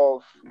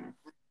of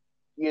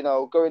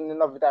going in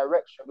another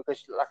direction,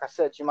 because, like I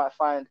said, you might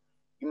find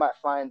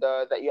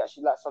that you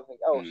actually like something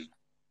else.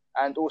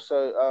 And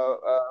also,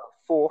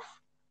 fourth,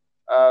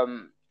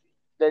 um,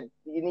 that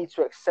you need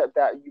to accept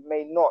that you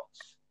may not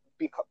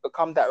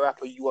become that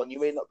rapper you want. You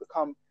may not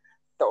become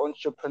the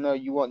entrepreneur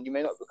you want. You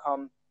may not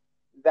become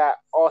that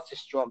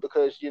artist you want,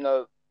 because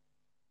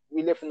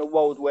we live in a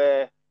world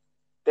where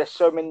there's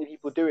so many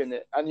people doing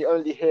it, and you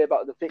only hear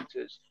about the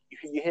victors.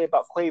 You hear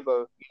about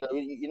Quavo,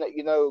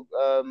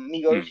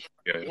 Migos.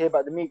 Yeah, You yeah. hear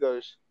about the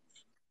Migos.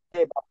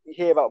 You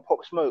hear about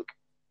Pop Smoke.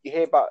 You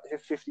hear about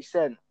 50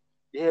 Cent.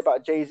 You hear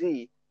about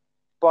Jay-Z.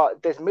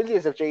 But there's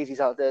millions of Jay-Z's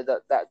out there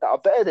that are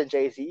better than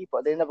Jay-Z,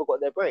 but they never got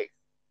their break.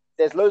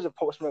 There's loads of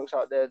Pop Smokes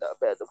out there that are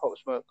better than Pop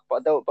Smoke,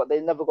 but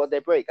they never got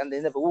their break, and they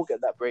never will get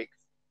that break.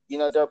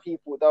 There are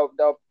people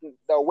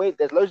they'll wait.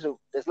 There's loads of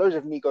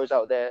Migos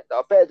out there that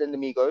are better than the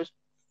Migos,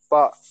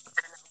 but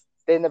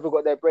they never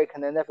got their break,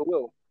 and they never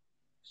will.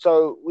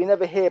 So we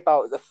never hear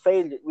about the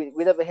failure.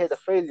 We never hear the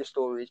failure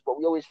stories, but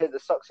we always hear the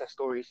success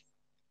stories.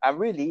 And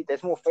really,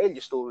 there's more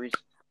failure stories.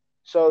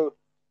 So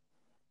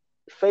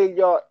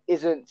failure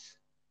isn't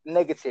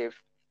negative.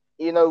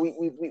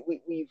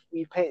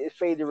 We painted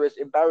failure as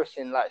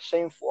embarrassing, like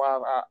shameful.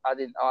 I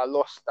didn't. I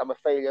lost. I'm a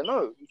failure.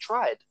 No, you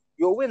tried.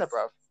 You're a winner,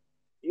 bruv.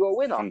 You're a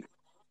winner.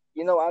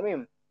 You know what I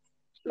mean?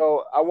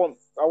 So I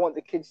want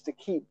the kids to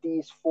keep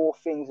these four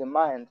things in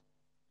mind.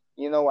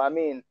 You know what I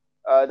mean?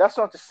 That's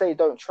not to say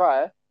don't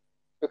try,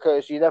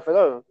 because you never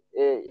know.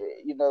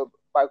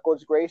 By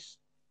God's grace,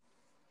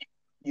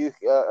 He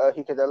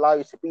could allow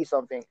you to be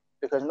something,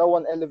 because no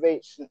one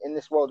elevates in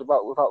this world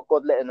without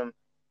God letting them.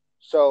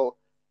 So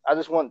I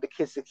just want the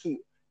kids to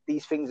keep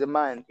these things in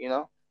mind,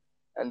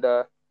 and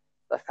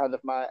that's kind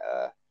of my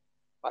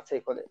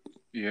take on it.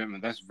 Yeah,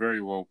 man, that's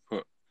very well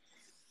put.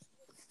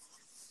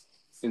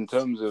 In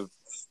terms of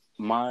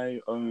my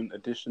own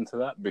addition to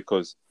that,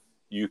 because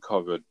you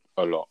covered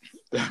a lot.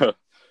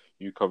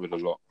 You covered a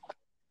lot.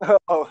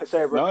 Oh,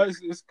 sorry, bro. No,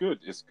 it's good.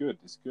 It's good.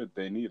 It's good.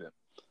 They need it.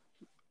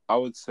 I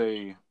would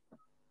say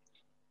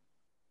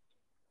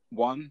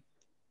one,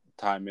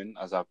 timing,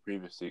 as I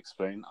previously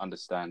explained,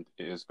 understand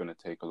it is going to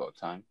take a lot of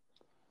time.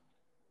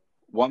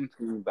 One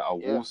thing that I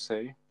Yeah, will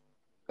say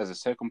as a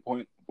second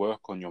point,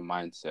 work on your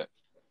mindset.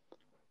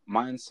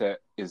 Mindset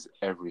is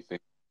everything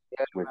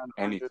yeah, with man,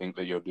 100. anything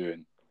that you're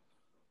doing.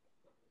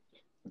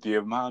 The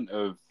amount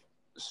of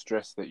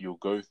stress that you'll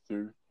go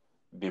through,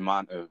 the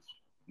amount of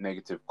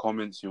negative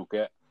comments you'll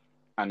get,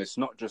 and it's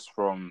not just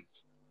from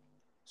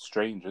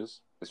strangers,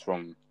 it's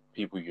from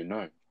people you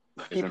know.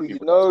 It's from People you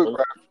people that are know, close.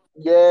 bro.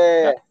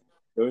 Yeah, That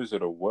those are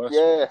the worst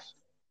yeah, ones.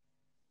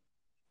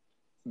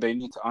 They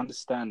need to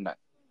understand that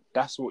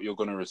that's what you're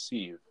going to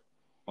receive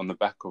on the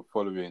back of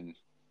following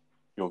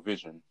your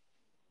vision.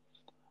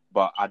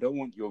 But I don't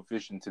want your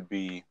vision to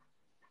be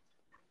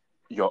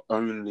your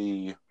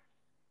only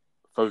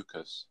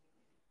focus.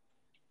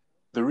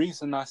 The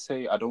reason I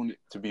say I don't want it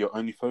to be your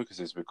only focus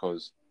is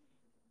because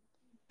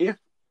if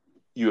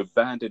you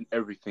abandon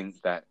everything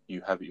that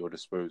you have at your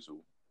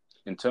disposal,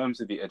 in terms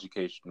of the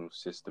educational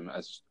system,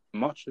 as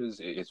much as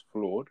it is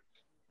flawed,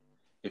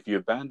 if you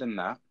abandon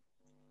that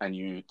and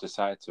you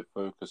decide to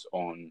focus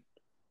on,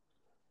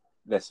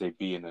 let's say,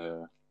 being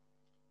a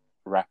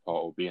rapper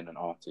or being an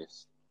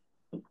artist,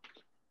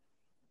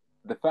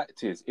 the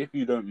fact is, if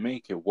you don't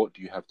make it, what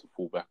do you have to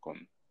fall back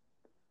on?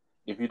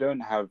 If you don't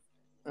have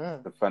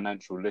mm, the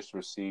financial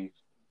literacy,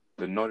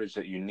 the knowledge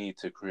that you need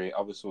to create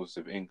other sources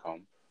of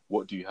income,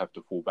 what do you have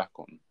to fall back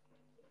on?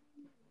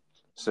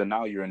 So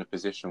now you're in a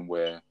position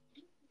where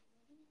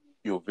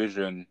your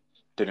vision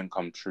didn't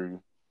come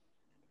true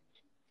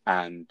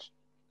and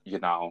you're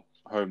now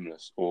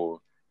homeless,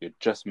 or you're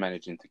just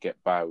managing to get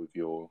by with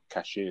your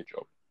cashier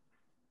job.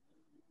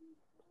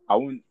 I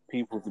want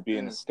people to be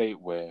in a mm. state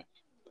where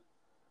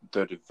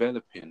they're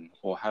developing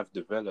or have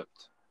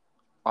developed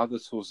other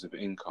sources of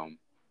income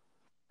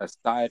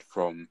aside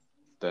from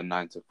the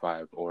 9 to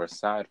 5, or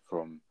aside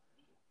from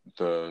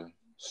the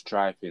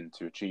striving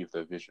to achieve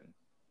their vision.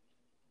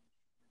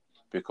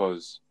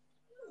 Because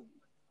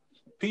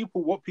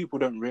what people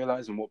don't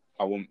realize, and what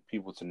I want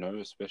people to know,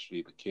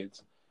 especially the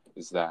kids,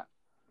 is that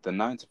the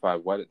 9 to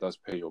 5, while it does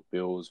pay your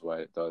bills, while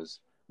it does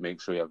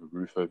make sure you have a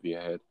roof over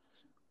your head,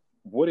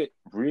 what it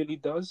really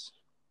does,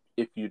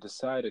 if you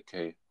decide,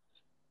 I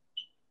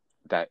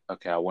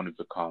want to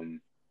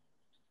become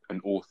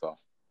an author,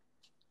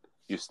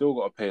 you still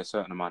got to pay a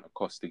certain amount of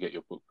cost to get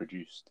your book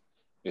produced.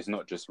 It's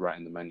not just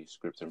writing the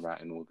manuscript and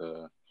writing all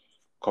the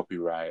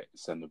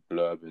copyrights and the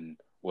blurb and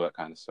all that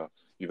kind of stuff.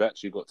 You've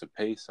actually got to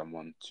pay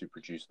someone to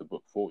produce the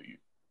book for you.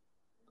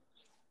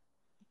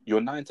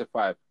 your 9 to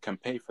 5 can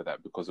pay for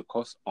that because the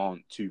costs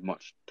aren't too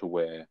much to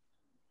where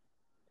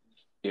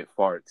it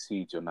far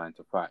exceeds your 9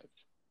 to 5.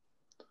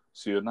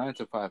 So your 9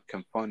 to 5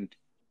 can fund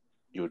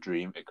your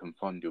dream, it can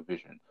fund your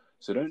vision.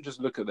 So don't just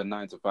look at the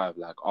 9 to 5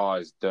 like, oh,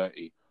 it's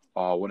dirty.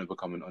 Oh, I want to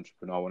become an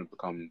entrepreneur. I want to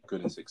become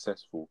good and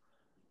successful.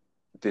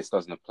 This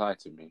doesn't apply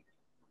to me.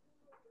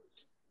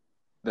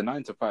 The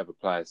 9 to 5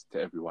 applies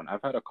to everyone.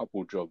 I've had a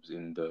couple jobs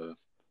in the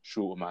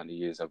short amount of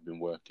years I've been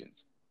working,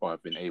 or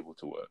I've been able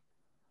to work.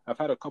 I've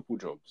had a couple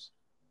jobs.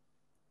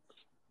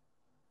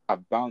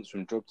 I've bounced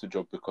from job to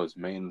job because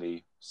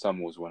mainly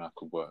summer was when I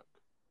could work.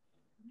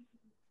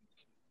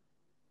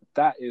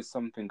 That is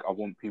something I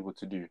want people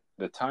to do.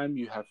 The time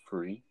you have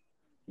free,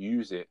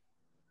 use it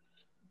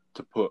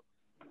to put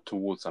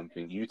towards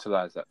something.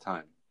 Utilize that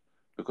time,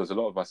 because a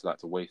lot of us like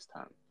to waste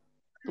time.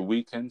 The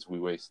weekends, we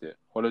waste it.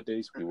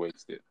 Holidays, we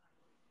waste it.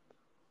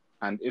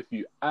 And if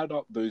you add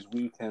up those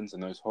weekends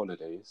and those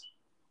holidays,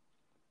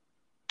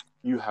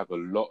 you have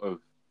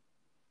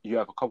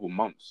a couple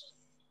months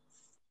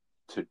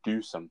to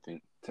do something,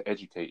 to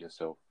educate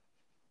yourself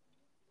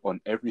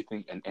on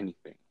everything and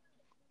anything.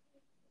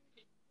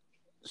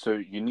 So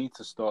you need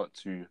to start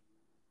to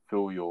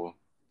fill your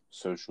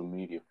social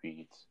media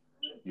feeds,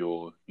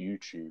 your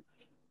YouTube,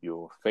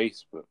 your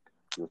Facebook,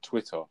 your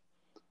Twitter,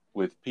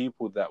 with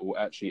people that will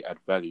actually add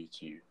value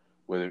to you,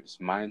 whether it's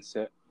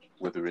mindset,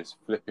 whether it's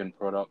flipping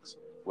products,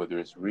 whether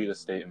it's real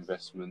estate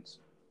investments,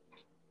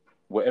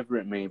 whatever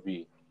it may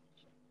be.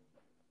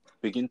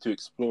 Begin to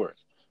explore it,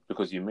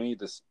 because you may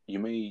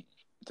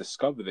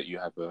discover that you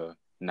have a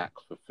knack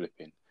for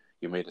flipping.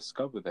 You may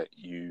discover that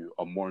you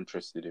are more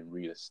interested in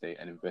real estate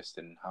and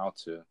investing in how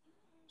to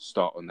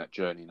start on that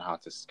journey and how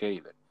to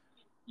scale it.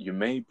 You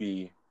may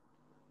be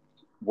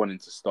wanting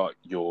to start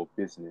your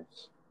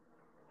business.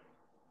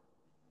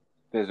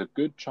 There's a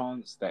good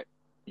chance that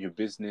your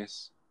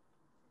business,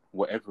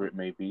 whatever it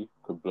may be,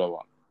 could blow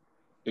up.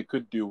 It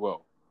could do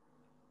well.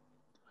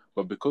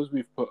 But because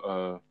we've put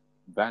a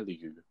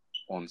value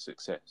on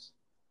success,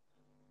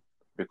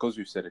 because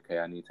we've said, okay,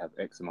 I need to have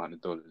X amount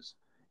of dollars,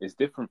 it's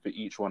different for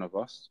each one of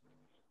us.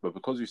 But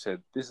because we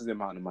said, this is the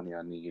amount of money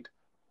I need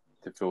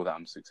to feel that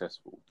I'm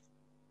successful,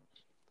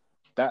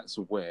 that's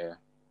where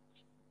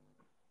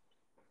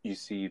you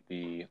see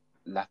the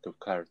lack of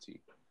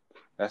clarity.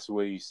 That's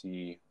where you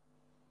see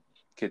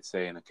kids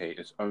saying, okay,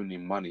 it's only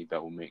money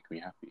that will make me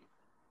happy.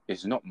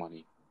 It's not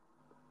money.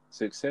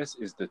 Success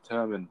is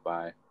determined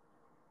by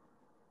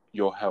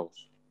your health,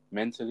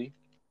 mentally,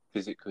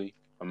 physically,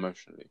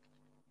 emotionally.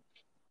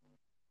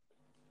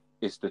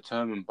 It's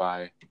determined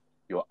by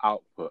your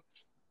output,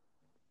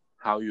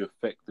 how you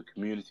affect the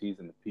communities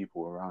and the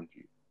people around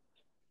you.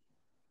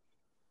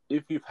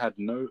 If you've had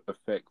no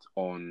effect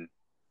on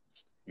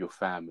your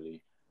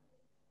family,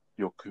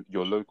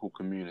 your local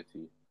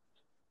community,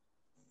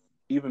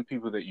 even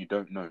people that you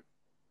don't know,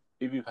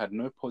 if you've had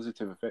no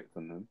positive effect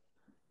on them,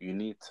 you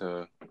need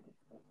to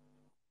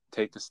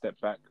take a step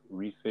back,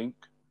 rethink,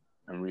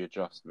 and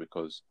readjust,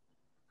 because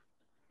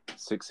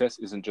success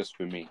isn't just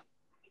for me.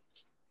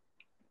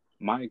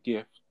 My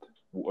gift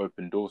will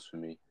open doors for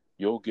me.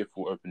 Your gift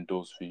will open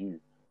doors for you.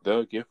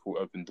 Their gift will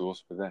open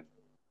doors for them.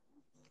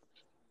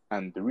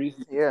 And the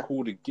reason it's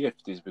called a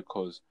gift is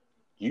because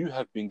you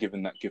have been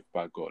given that gift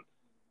by God.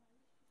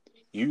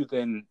 You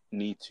then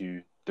need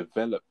to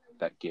develop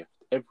that gift.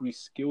 Every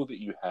skill that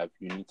you have,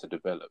 you need to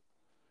develop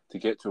to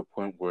get to a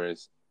point where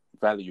it's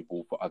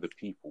valuable for other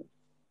people,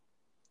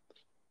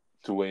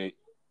 to where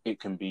it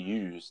can be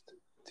used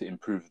to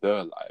improve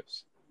their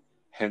lives.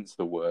 Hence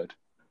the word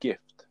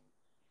gift.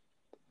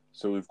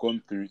 So we've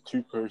gone through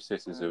two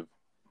processes of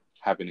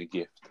having a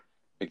gift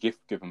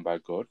given by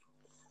God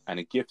and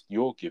a gift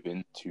you're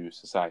giving to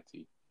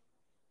society.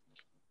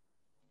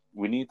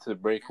 We need to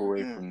break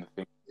away from the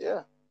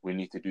thing. We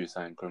need to do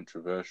something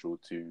controversial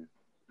to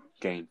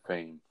gain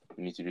fame.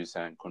 We need to do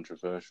something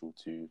controversial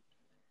to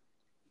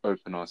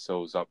open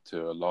ourselves up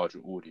to a larger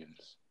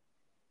audience.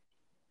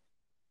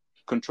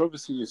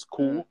 Controversy is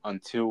cool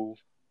until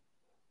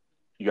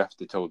you have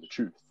to tell the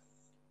truth.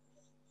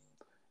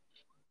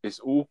 It's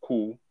all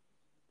cool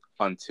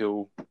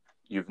until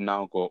you've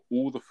now got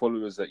all the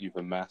followers that you've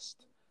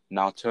amassed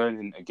now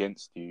turning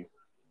against you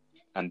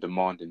and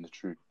demanding the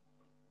truth.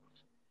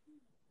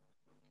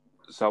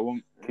 So I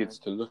want kids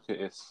to look at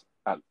this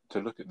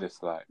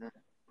like,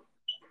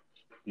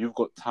 you've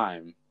got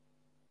time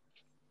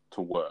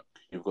to work.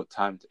 You've got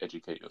time to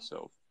educate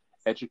yourself.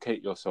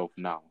 Educate yourself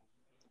now.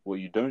 What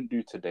you don't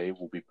do today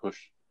will be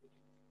pushed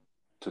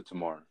to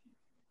tomorrow.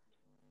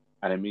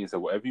 And it means that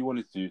whatever you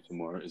wanted to do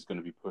tomorrow is going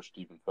to be pushed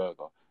even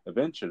further.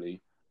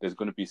 Eventually, there's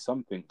going to be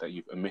something that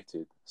you've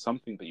omitted,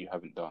 something that you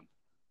haven't done.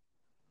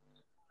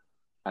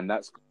 And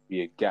that's going to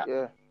be a gap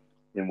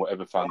in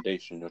whatever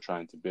foundation you're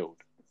trying to build.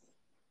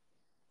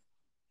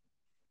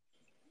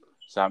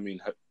 So, I mean,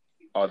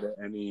 are there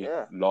any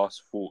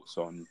last thoughts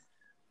on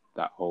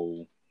that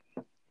whole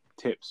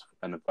tips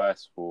and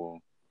advice for,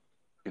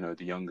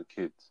 the younger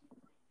kids?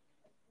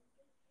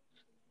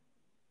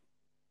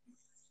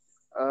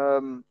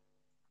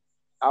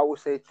 I would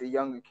say to the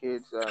younger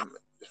kids,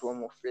 just one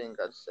more thing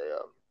I'd say.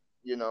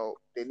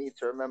 They need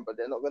to remember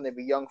they're not going to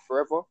be young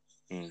forever.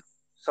 Mm.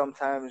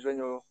 Sometimes when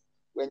you're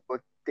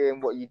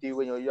doing what you do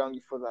when you're young,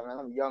 you feel like, man,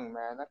 I'm young,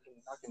 man. I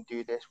can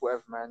do this,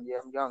 whatever, man. Yeah,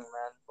 I'm young,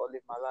 man. Gotta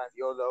live my life,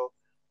 YOLO.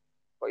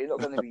 But you're not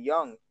going to be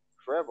young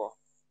forever.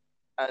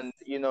 And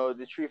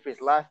the truth is,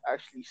 life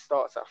actually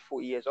starts at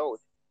 40 years old.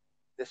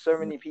 There's so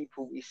many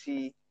people we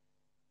see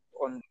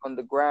on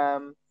the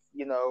gram,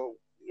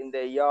 in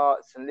their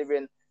yachts and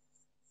living.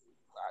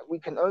 We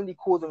can only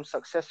call them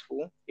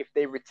successful if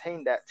they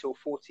retain that till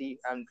 40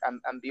 and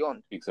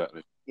beyond.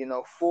 Exactly.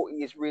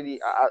 40 is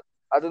really.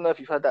 I don't know if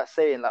you've heard that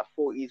saying, like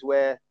 40 is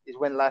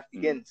when life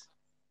begins.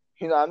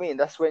 You know what I mean?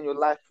 That's when your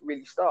life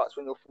really starts,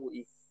 when you're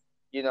 40.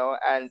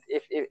 And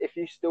if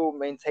you still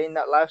maintain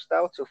that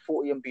lifestyle to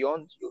 40 and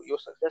beyond, you're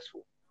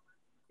successful.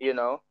 You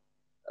know,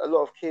 a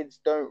lot of kids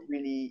don't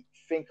really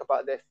think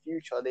about their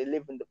future. They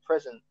live in the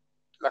present,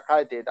 like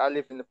I did. I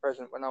lived in the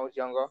present when I was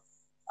younger.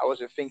 I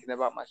wasn't thinking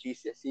about my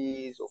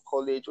GCSEs or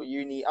college or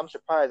uni. I'm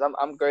surprised.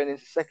 I'm going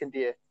into second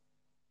year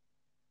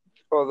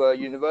of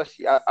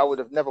university. I would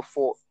have never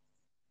thought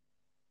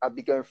I'd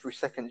be going through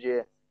second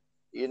year.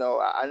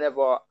 I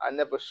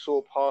never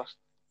saw past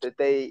the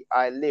day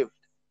I lived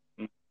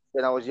Mm.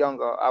 when I was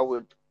younger. I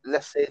would,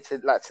 let's say,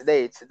 like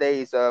today.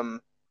 Today's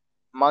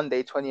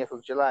Monday, 20th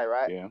of July,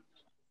 right? Yeah.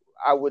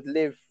 I would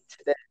live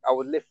today. I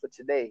would live for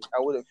today. I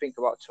wouldn't think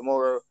about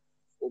tomorrow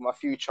or my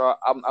future.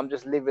 I'm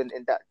just living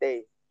in that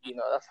day.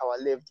 That's how I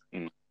lived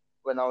Mm.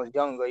 when I was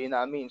younger. You know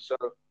what I mean? So,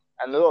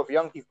 and a lot of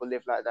young people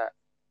live like that.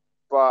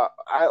 But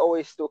I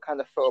always still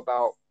kind of felt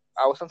about.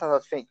 Sometimes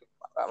I'd think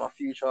about my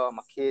future,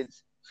 my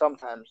kids.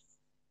 Sometimes,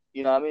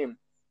 you know what I mean?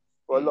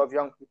 But a lot of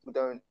young people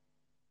don't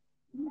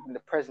live in the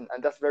present,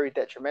 and that's very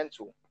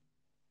detrimental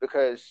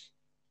because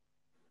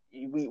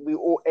we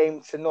all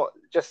aim to not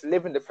just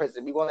live in the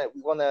present. We want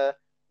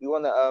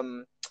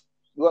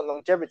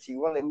longevity. We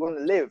want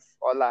to live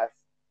our life.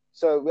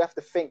 So we have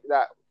to think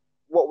that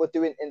what we're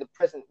doing in the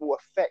present will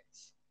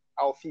affect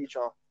our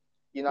future.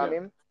 You know what I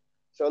mean?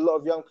 So a lot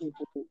of young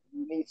people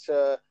need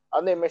to. I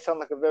know it may sound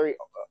like a very,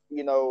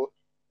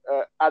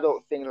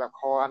 adult thing, like,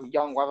 oh, I'm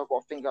young. Why have I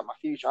got to think about my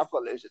future? I've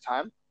got loads of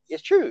time.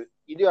 It's true.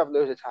 You do have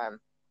loads of time,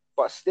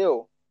 but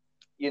still,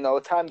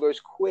 time goes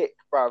quick,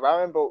 bro.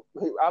 I remember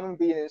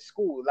being in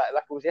school like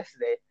it was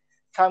yesterday.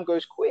 Time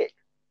goes quick.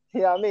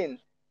 You know what I mean?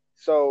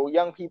 So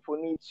young people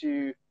need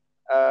to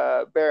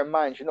bear in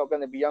mind you're not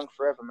going to be young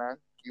forever, man.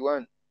 You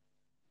won't.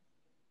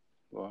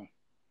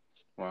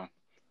 Wow.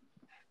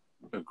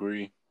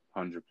 Agree,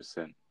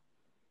 100%.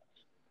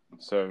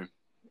 So,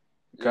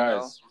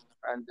 guys.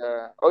 And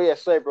oh yeah,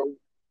 sorry, bro.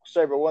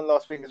 One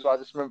last thing as well. I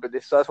just remembered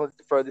this, so I just wanted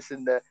to throw this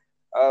in there.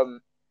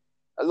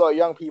 A lot of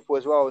young people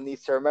as well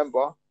need to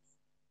remember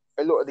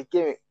a lot of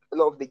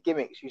the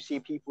gimmicks you see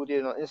people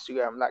doing on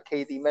Instagram, like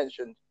KD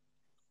mentioned,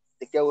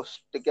 the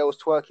girls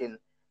twerking,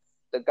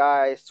 the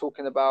guys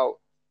talking about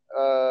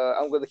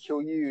I'm gonna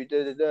kill you,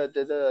 da da da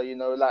da da,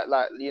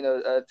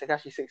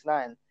 Takashi 6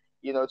 9,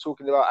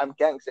 talking about I'm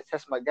gangster,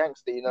 test my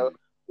gangster,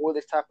 all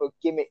this type of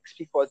gimmicks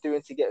people are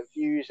doing to get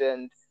views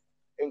and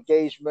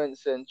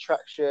engagements and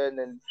traction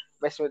and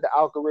messing with the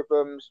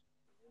algorithms.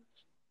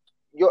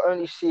 You're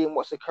only seeing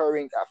what's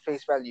occurring at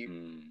face value.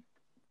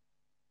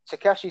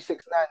 Takashi 6 9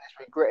 is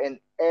regretting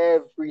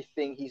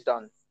everything he's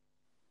done.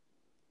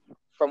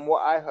 From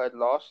what I heard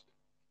last,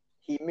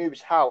 he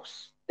moves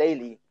house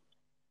daily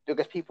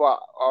because people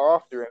are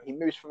after him. He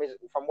moves from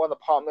one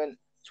apartment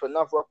to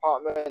another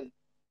apartment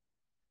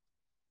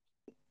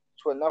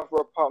to another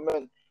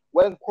apartment.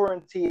 When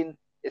quarantine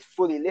is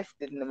fully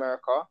lifted in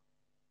America,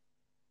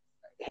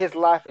 his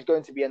life is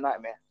going to be a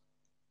nightmare.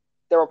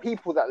 There are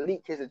people that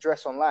leak his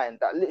address online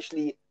that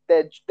literally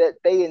they're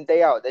day in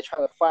day out they're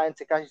trying to find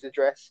Takashi's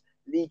address,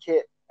 leak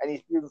it, and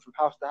he's moving from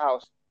house to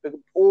house.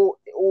 All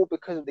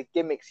because of the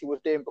gimmicks he was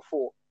doing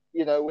before.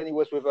 When he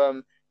was with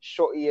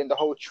Shotty and the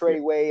whole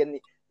Treyway, and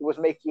he was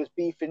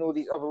beefing all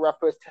these other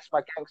rappers. Test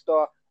my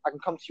gangster. I can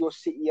come to your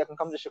city. I can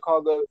come to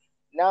Chicago.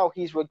 Now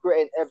he's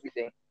regretting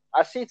everything.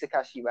 I see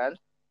Takashi, man,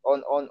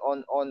 on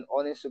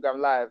Instagram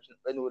lives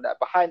and all that.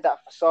 Behind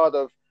that facade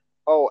of,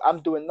 oh,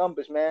 I'm doing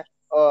numbers, man.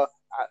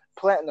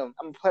 Platinum.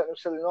 I'm a platinum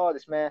selling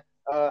artist, man.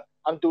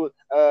 I'm doing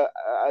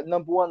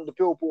number one on the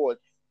Billboard.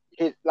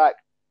 His like,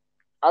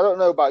 I don't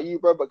know about you,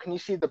 bro, but can you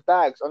see the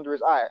bags under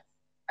his eye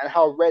and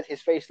how red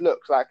his face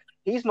looks? Like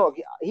he's not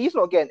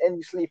getting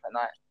any sleep at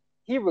night.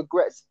 He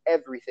regrets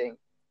everything,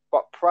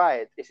 but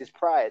pride is his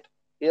pride.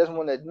 He doesn't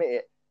want to admit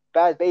it.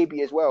 Bad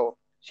Baby as well.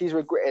 She's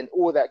regretting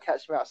all that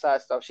Catch Me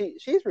Outside stuff.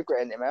 She's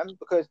regretting it, man,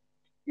 because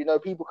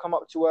people come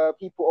up to her.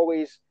 People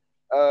always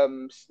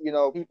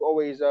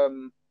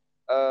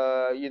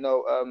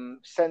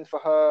send for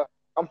her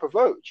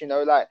unprovoked.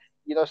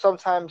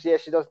 Sometimes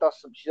she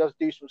does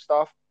do some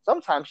stuff.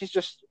 Sometimes she's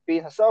just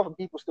being herself, and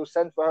people still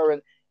send for her,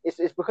 and it's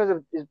because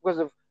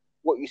of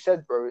what you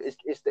said, bro.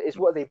 It's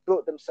what they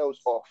built themselves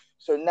off.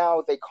 So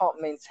now they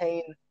can't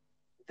maintain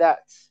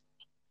that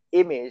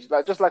image.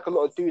 Like just like a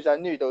lot of dudes I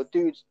knew, there were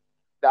dudes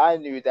that I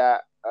knew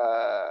that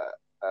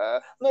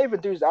not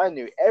even dudes that I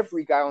knew.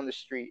 Every guy on the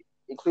street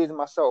including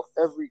myself,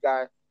 every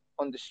guy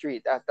on the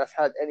street that's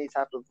had any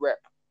type of rep,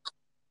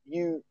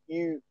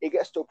 it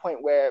gets to a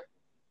point where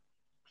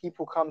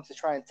people come to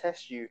try and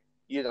test you.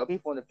 You know,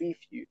 people want to beef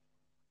you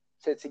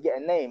to get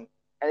a name,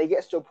 and it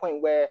gets to a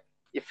point where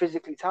you're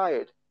physically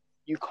tired.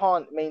 You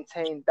can't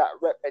maintain that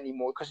rep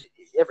anymore because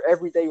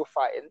every day you're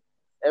fighting.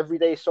 Every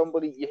day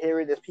somebody you're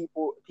hearing there's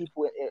people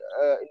in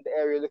the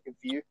area looking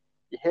for you.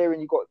 You're hearing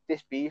you got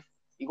this beef,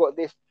 you got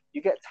this.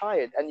 You get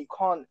tired and you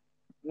can't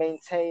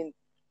maintain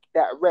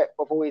that rep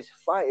of always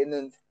fighting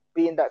and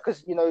being that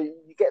because you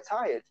get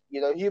tired.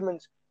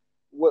 Humans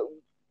we're,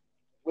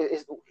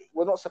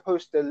 we're not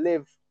supposed to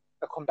live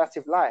a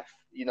combative life,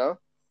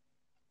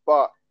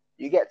 but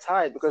you get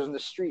tired because on the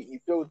street you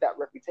build that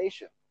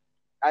reputation,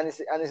 and it's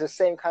the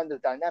same kind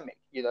of dynamic.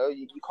 You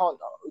can't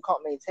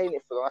maintain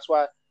it for long. That's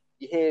why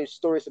you hear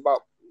stories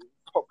about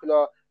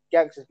popular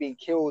gangsters being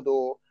killed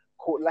or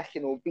caught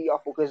lacking or beat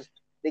up because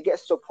they get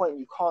to a point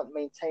you can't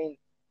maintain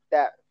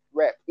that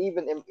rep,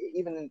 even in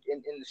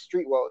the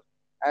street world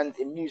and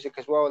in music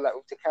as well, like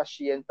with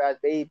Takashi and Bad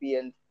Baby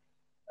and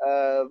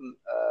um,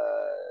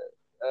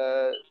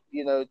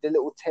 the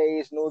Little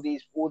Tays and all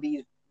these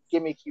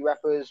gimmicky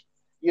rappers.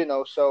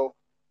 So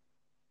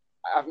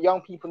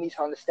young people need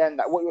to understand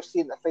that what you're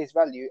seeing at face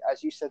value,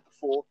 as you said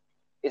before,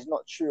 is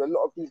not true. A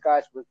lot of these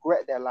guys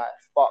regret their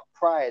life, but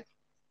pride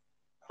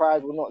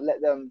will not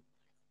let them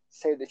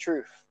say the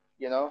truth.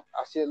 I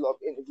see a lot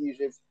of interviews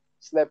with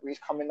celebrities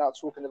coming out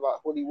talking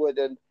about Hollywood,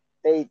 and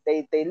they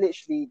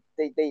literally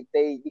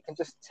you can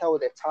just tell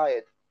they're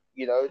tired.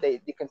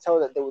 They can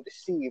tell that they were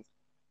deceived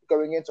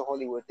going into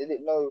Hollywood. They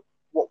didn't know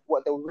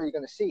what they were really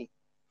going to see.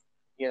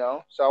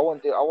 So I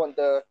want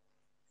the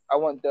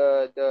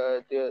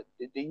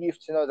youth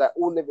to know that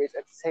all of it is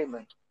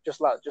entertainment, just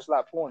like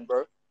porn,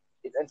 bro.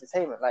 It's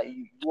entertainment. Like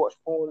you watch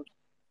porn,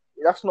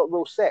 that's not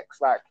real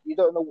sex. Like you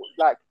don't know,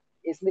 like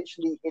it's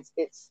literally it's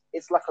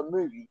like a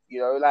movie,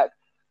 like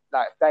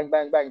bang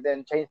bang bang,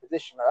 then change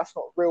position. Like, that's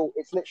not real.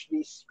 It's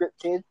literally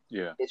scripted.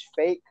 Yeah. It's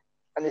fake,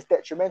 and it's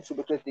detrimental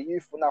because the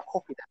youth will now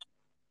copy that.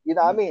 You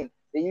know what I mean?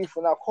 The youth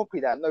will now copy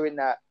that, knowing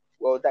that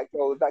that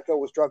girl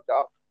was drugged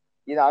up.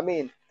 You know what I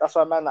mean? That's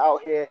why man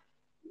out here,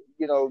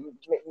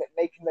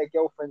 making their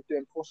girlfriend do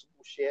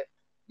impossible shit.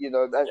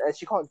 And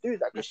she can't do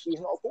that because she's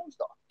not a porn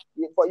star.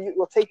 But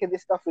you're taking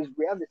this stuff as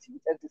reality,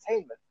 it's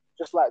entertainment,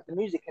 just like the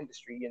music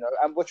industry.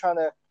 And we're trying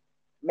to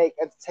make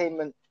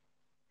entertainment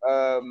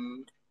uh,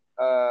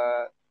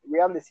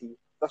 reality.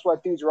 That's why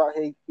dudes are out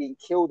here being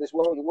killed as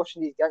well. You're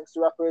watching these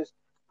gangster rappers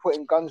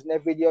putting guns in their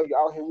video. You're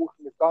out here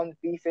walking with guns,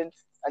 beefing,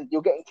 and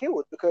you're getting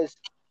killed because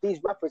these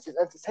rappers is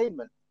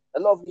entertainment. A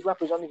lot of these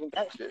rappers aren't even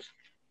gangsters.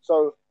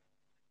 So,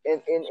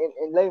 in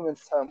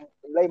layman's terms,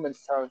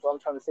 what I'm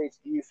trying to say to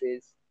the youth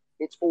is,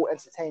 it's all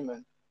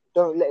entertainment.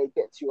 Don't let it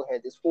get to your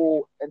head. It's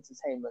all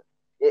entertainment.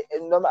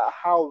 No matter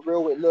how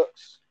real it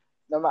looks,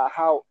 no matter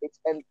how it's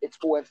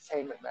all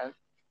entertainment, man.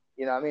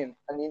 You know what I mean?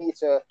 And you need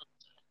to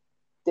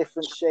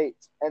differentiate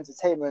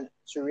entertainment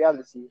to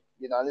reality.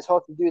 And it's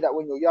hard to do that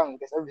when you're young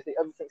because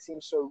everything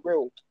seems so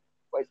real,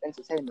 but it's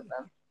entertainment,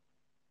 man.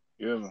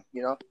 Yeah,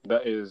 man.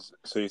 That is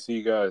so. You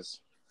see, guys,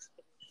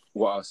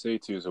 what I'll say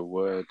to you is a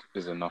word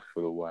is enough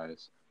for the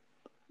wise.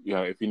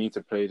 If you need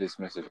to play this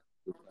message.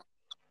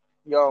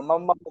 Yo, my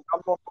mom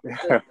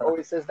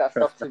always says that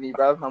stuff to me,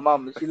 bro. My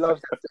mom, she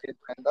loves that saying,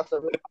 man. That's a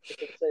real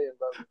African saying,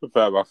 bro.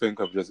 Fab, I think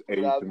I've just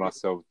aged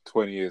myself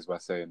 20 years by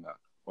saying that,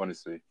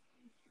 honestly.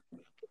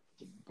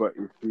 But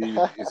you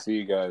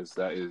see, guys,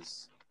 that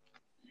is,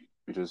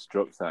 we just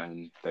dropped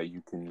something that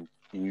you can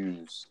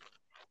use,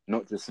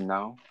 not just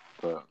now,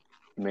 but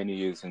many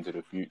years into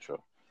the future.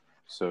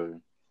 So,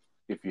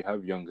 if you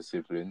have younger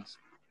siblings,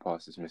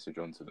 pass this message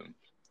on to them.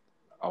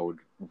 I would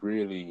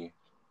really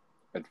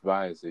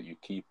advise that you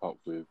keep up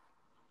with,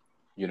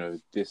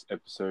 this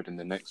episode and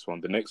the next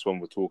one. The next one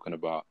we're talking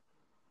about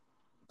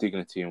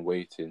dignity and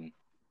waiting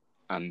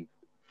and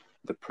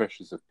the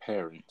pressures of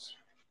parents,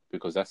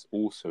 because that's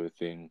also a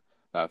thing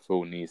that I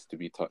feel needs to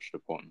be touched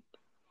upon.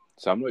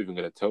 So I'm not even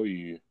going to tell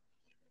you,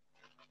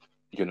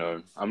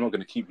 I'm not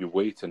going to keep you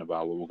waiting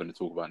about what we're going to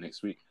talk about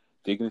next week.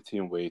 Dignity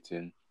and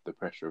waiting, the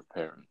pressure of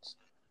parents.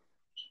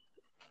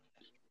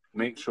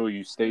 Make sure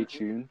you stay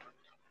tuned.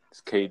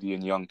 It's KD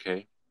and Young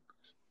K.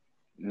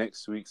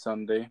 Next week,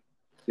 Sunday,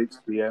 6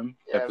 p.m.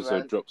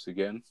 Episode drops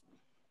again.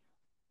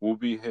 We'll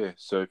be here.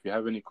 So if you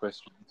have any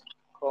questions,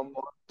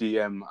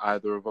 DM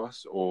either of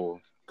us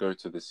or go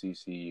to the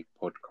CC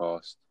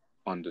podcast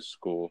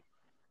 _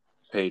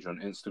 page on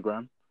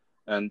Instagram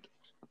and,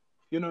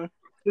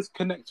 just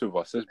connect with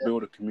us. Let's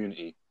build a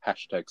community.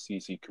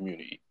 #CC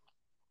community.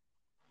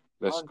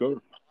 Let's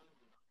go.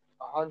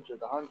 100.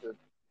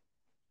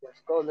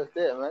 Let's go. Let's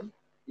do it, man.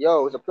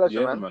 Yo, it was a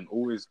pleasure, man. Yeah, man.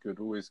 Always good.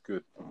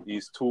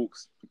 These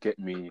talks get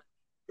me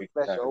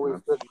excited, pleasure.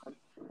 Always good, man.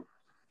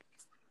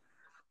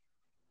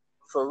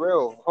 For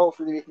real.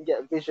 Hopefully we can get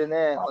a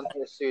visionaire on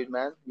here soon,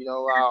 man. I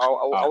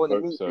want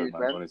to meet you,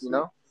 man. Honestly.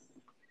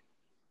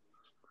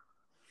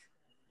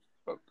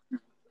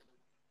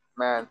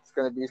 Man, it's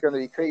gonna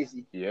be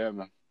crazy. Yeah,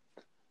 man.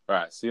 All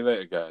right. See you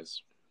later,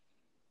 guys.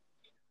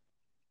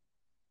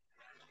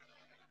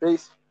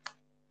 Peace.